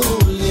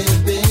roulé,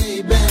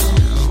 baby.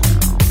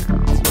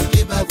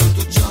 Que va vous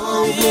que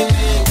j'envoie.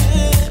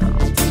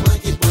 Dis-moi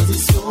quelle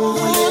position.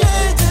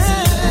 C'est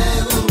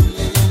l'air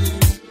roulé.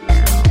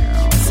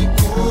 C'est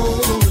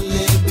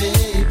roulé,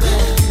 baby.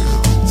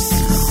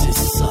 Si c'est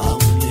ça,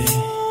 roulé.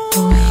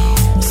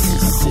 Si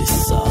c'est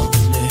ça,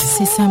 roulé.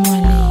 C'est ça, moi,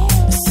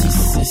 si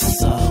c'est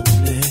ça,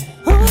 roulé.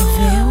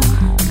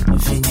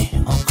 Vini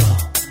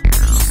encore.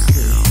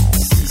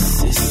 Si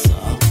c'est ça,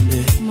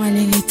 roulé. Moi,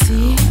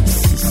 l'héritier.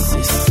 Si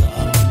c'est ça,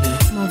 roulé.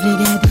 Mon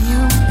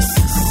végabien.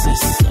 Si c'est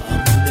ça,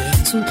 roulé.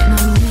 Toute la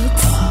nuit.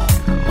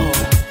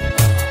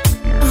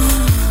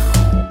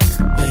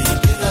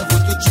 Que va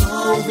vous que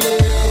j'envoie.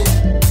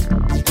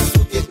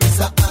 Que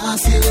ça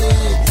assez.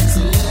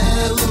 C'est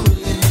l'air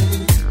roulé.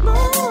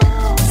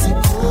 C'est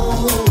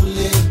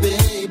roulé,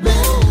 baby.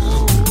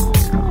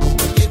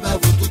 Que va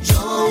vous que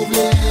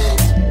j'envoie.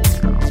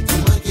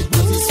 Dis-moi quelle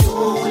position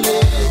roulé.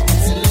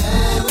 C'est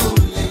l'air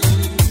roulé.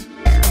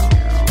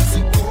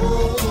 C'est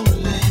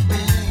roulé,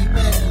 baby.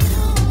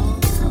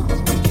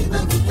 Que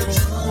va vous que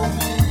j'envoie.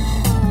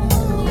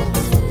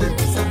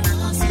 Que ça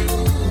assez.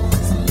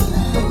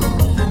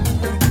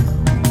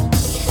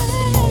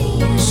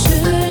 Je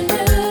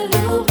ne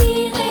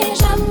l'oublierai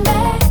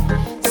jamais,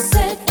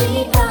 cette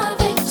nuit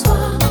avec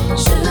toi.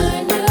 Je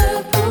ne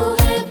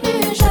pourrai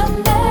plus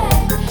jamais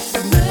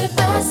me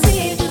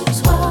passer de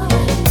toi.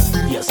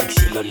 Yo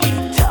sexy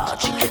Lolita,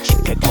 chica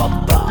chica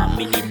guapa,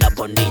 menina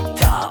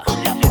bonita,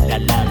 hola hola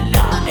la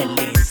la,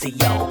 Elise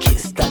yo,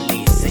 kiss the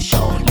Lisa,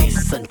 show,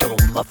 listen to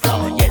my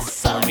flow,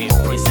 yes I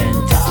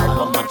represent her,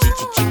 mama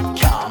chichi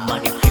chica,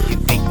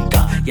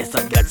 magnifica, yes I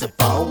got the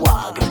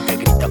power,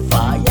 grita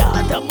fire,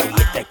 d'amour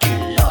et ta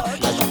culotte,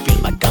 là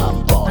j'enfile ma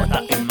capote, à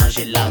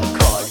imager la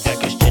colle, dès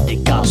que je te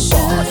décapote.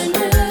 Je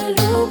ne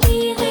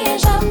l'oublierai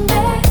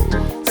jamais,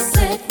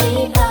 cette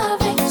nuit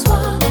avec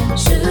toi.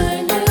 Je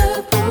ne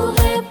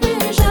pourrai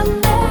plus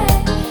jamais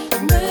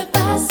me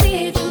passer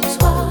de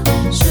toi.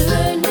 Je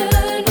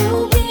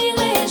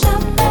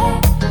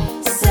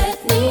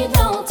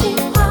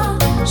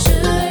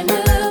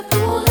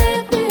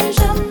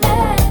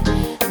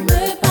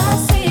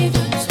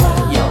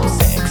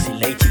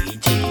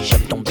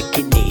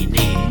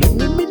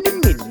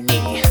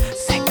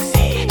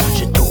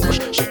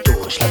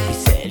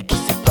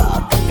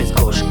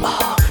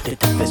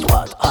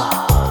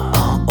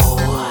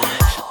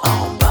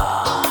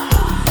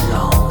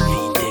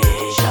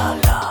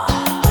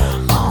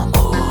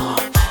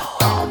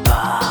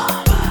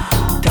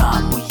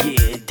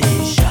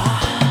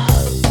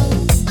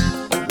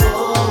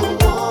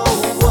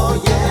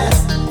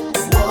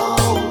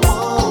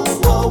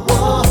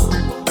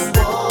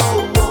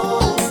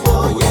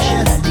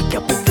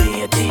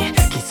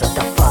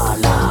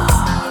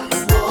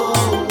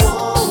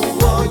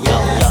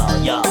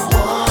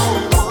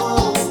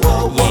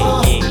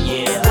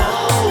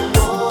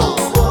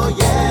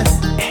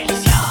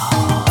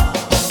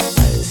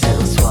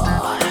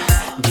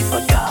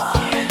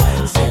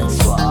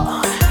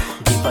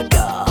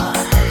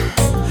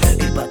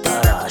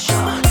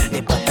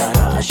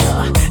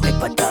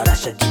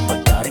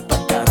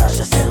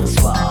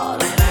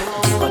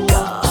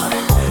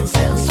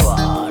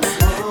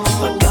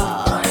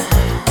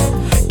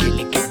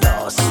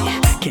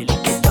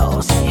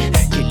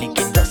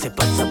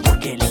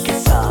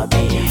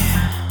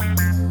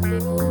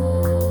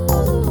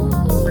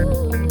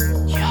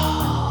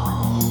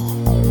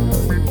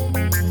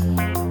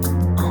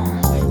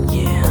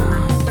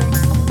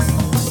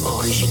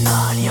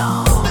original,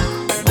 yo.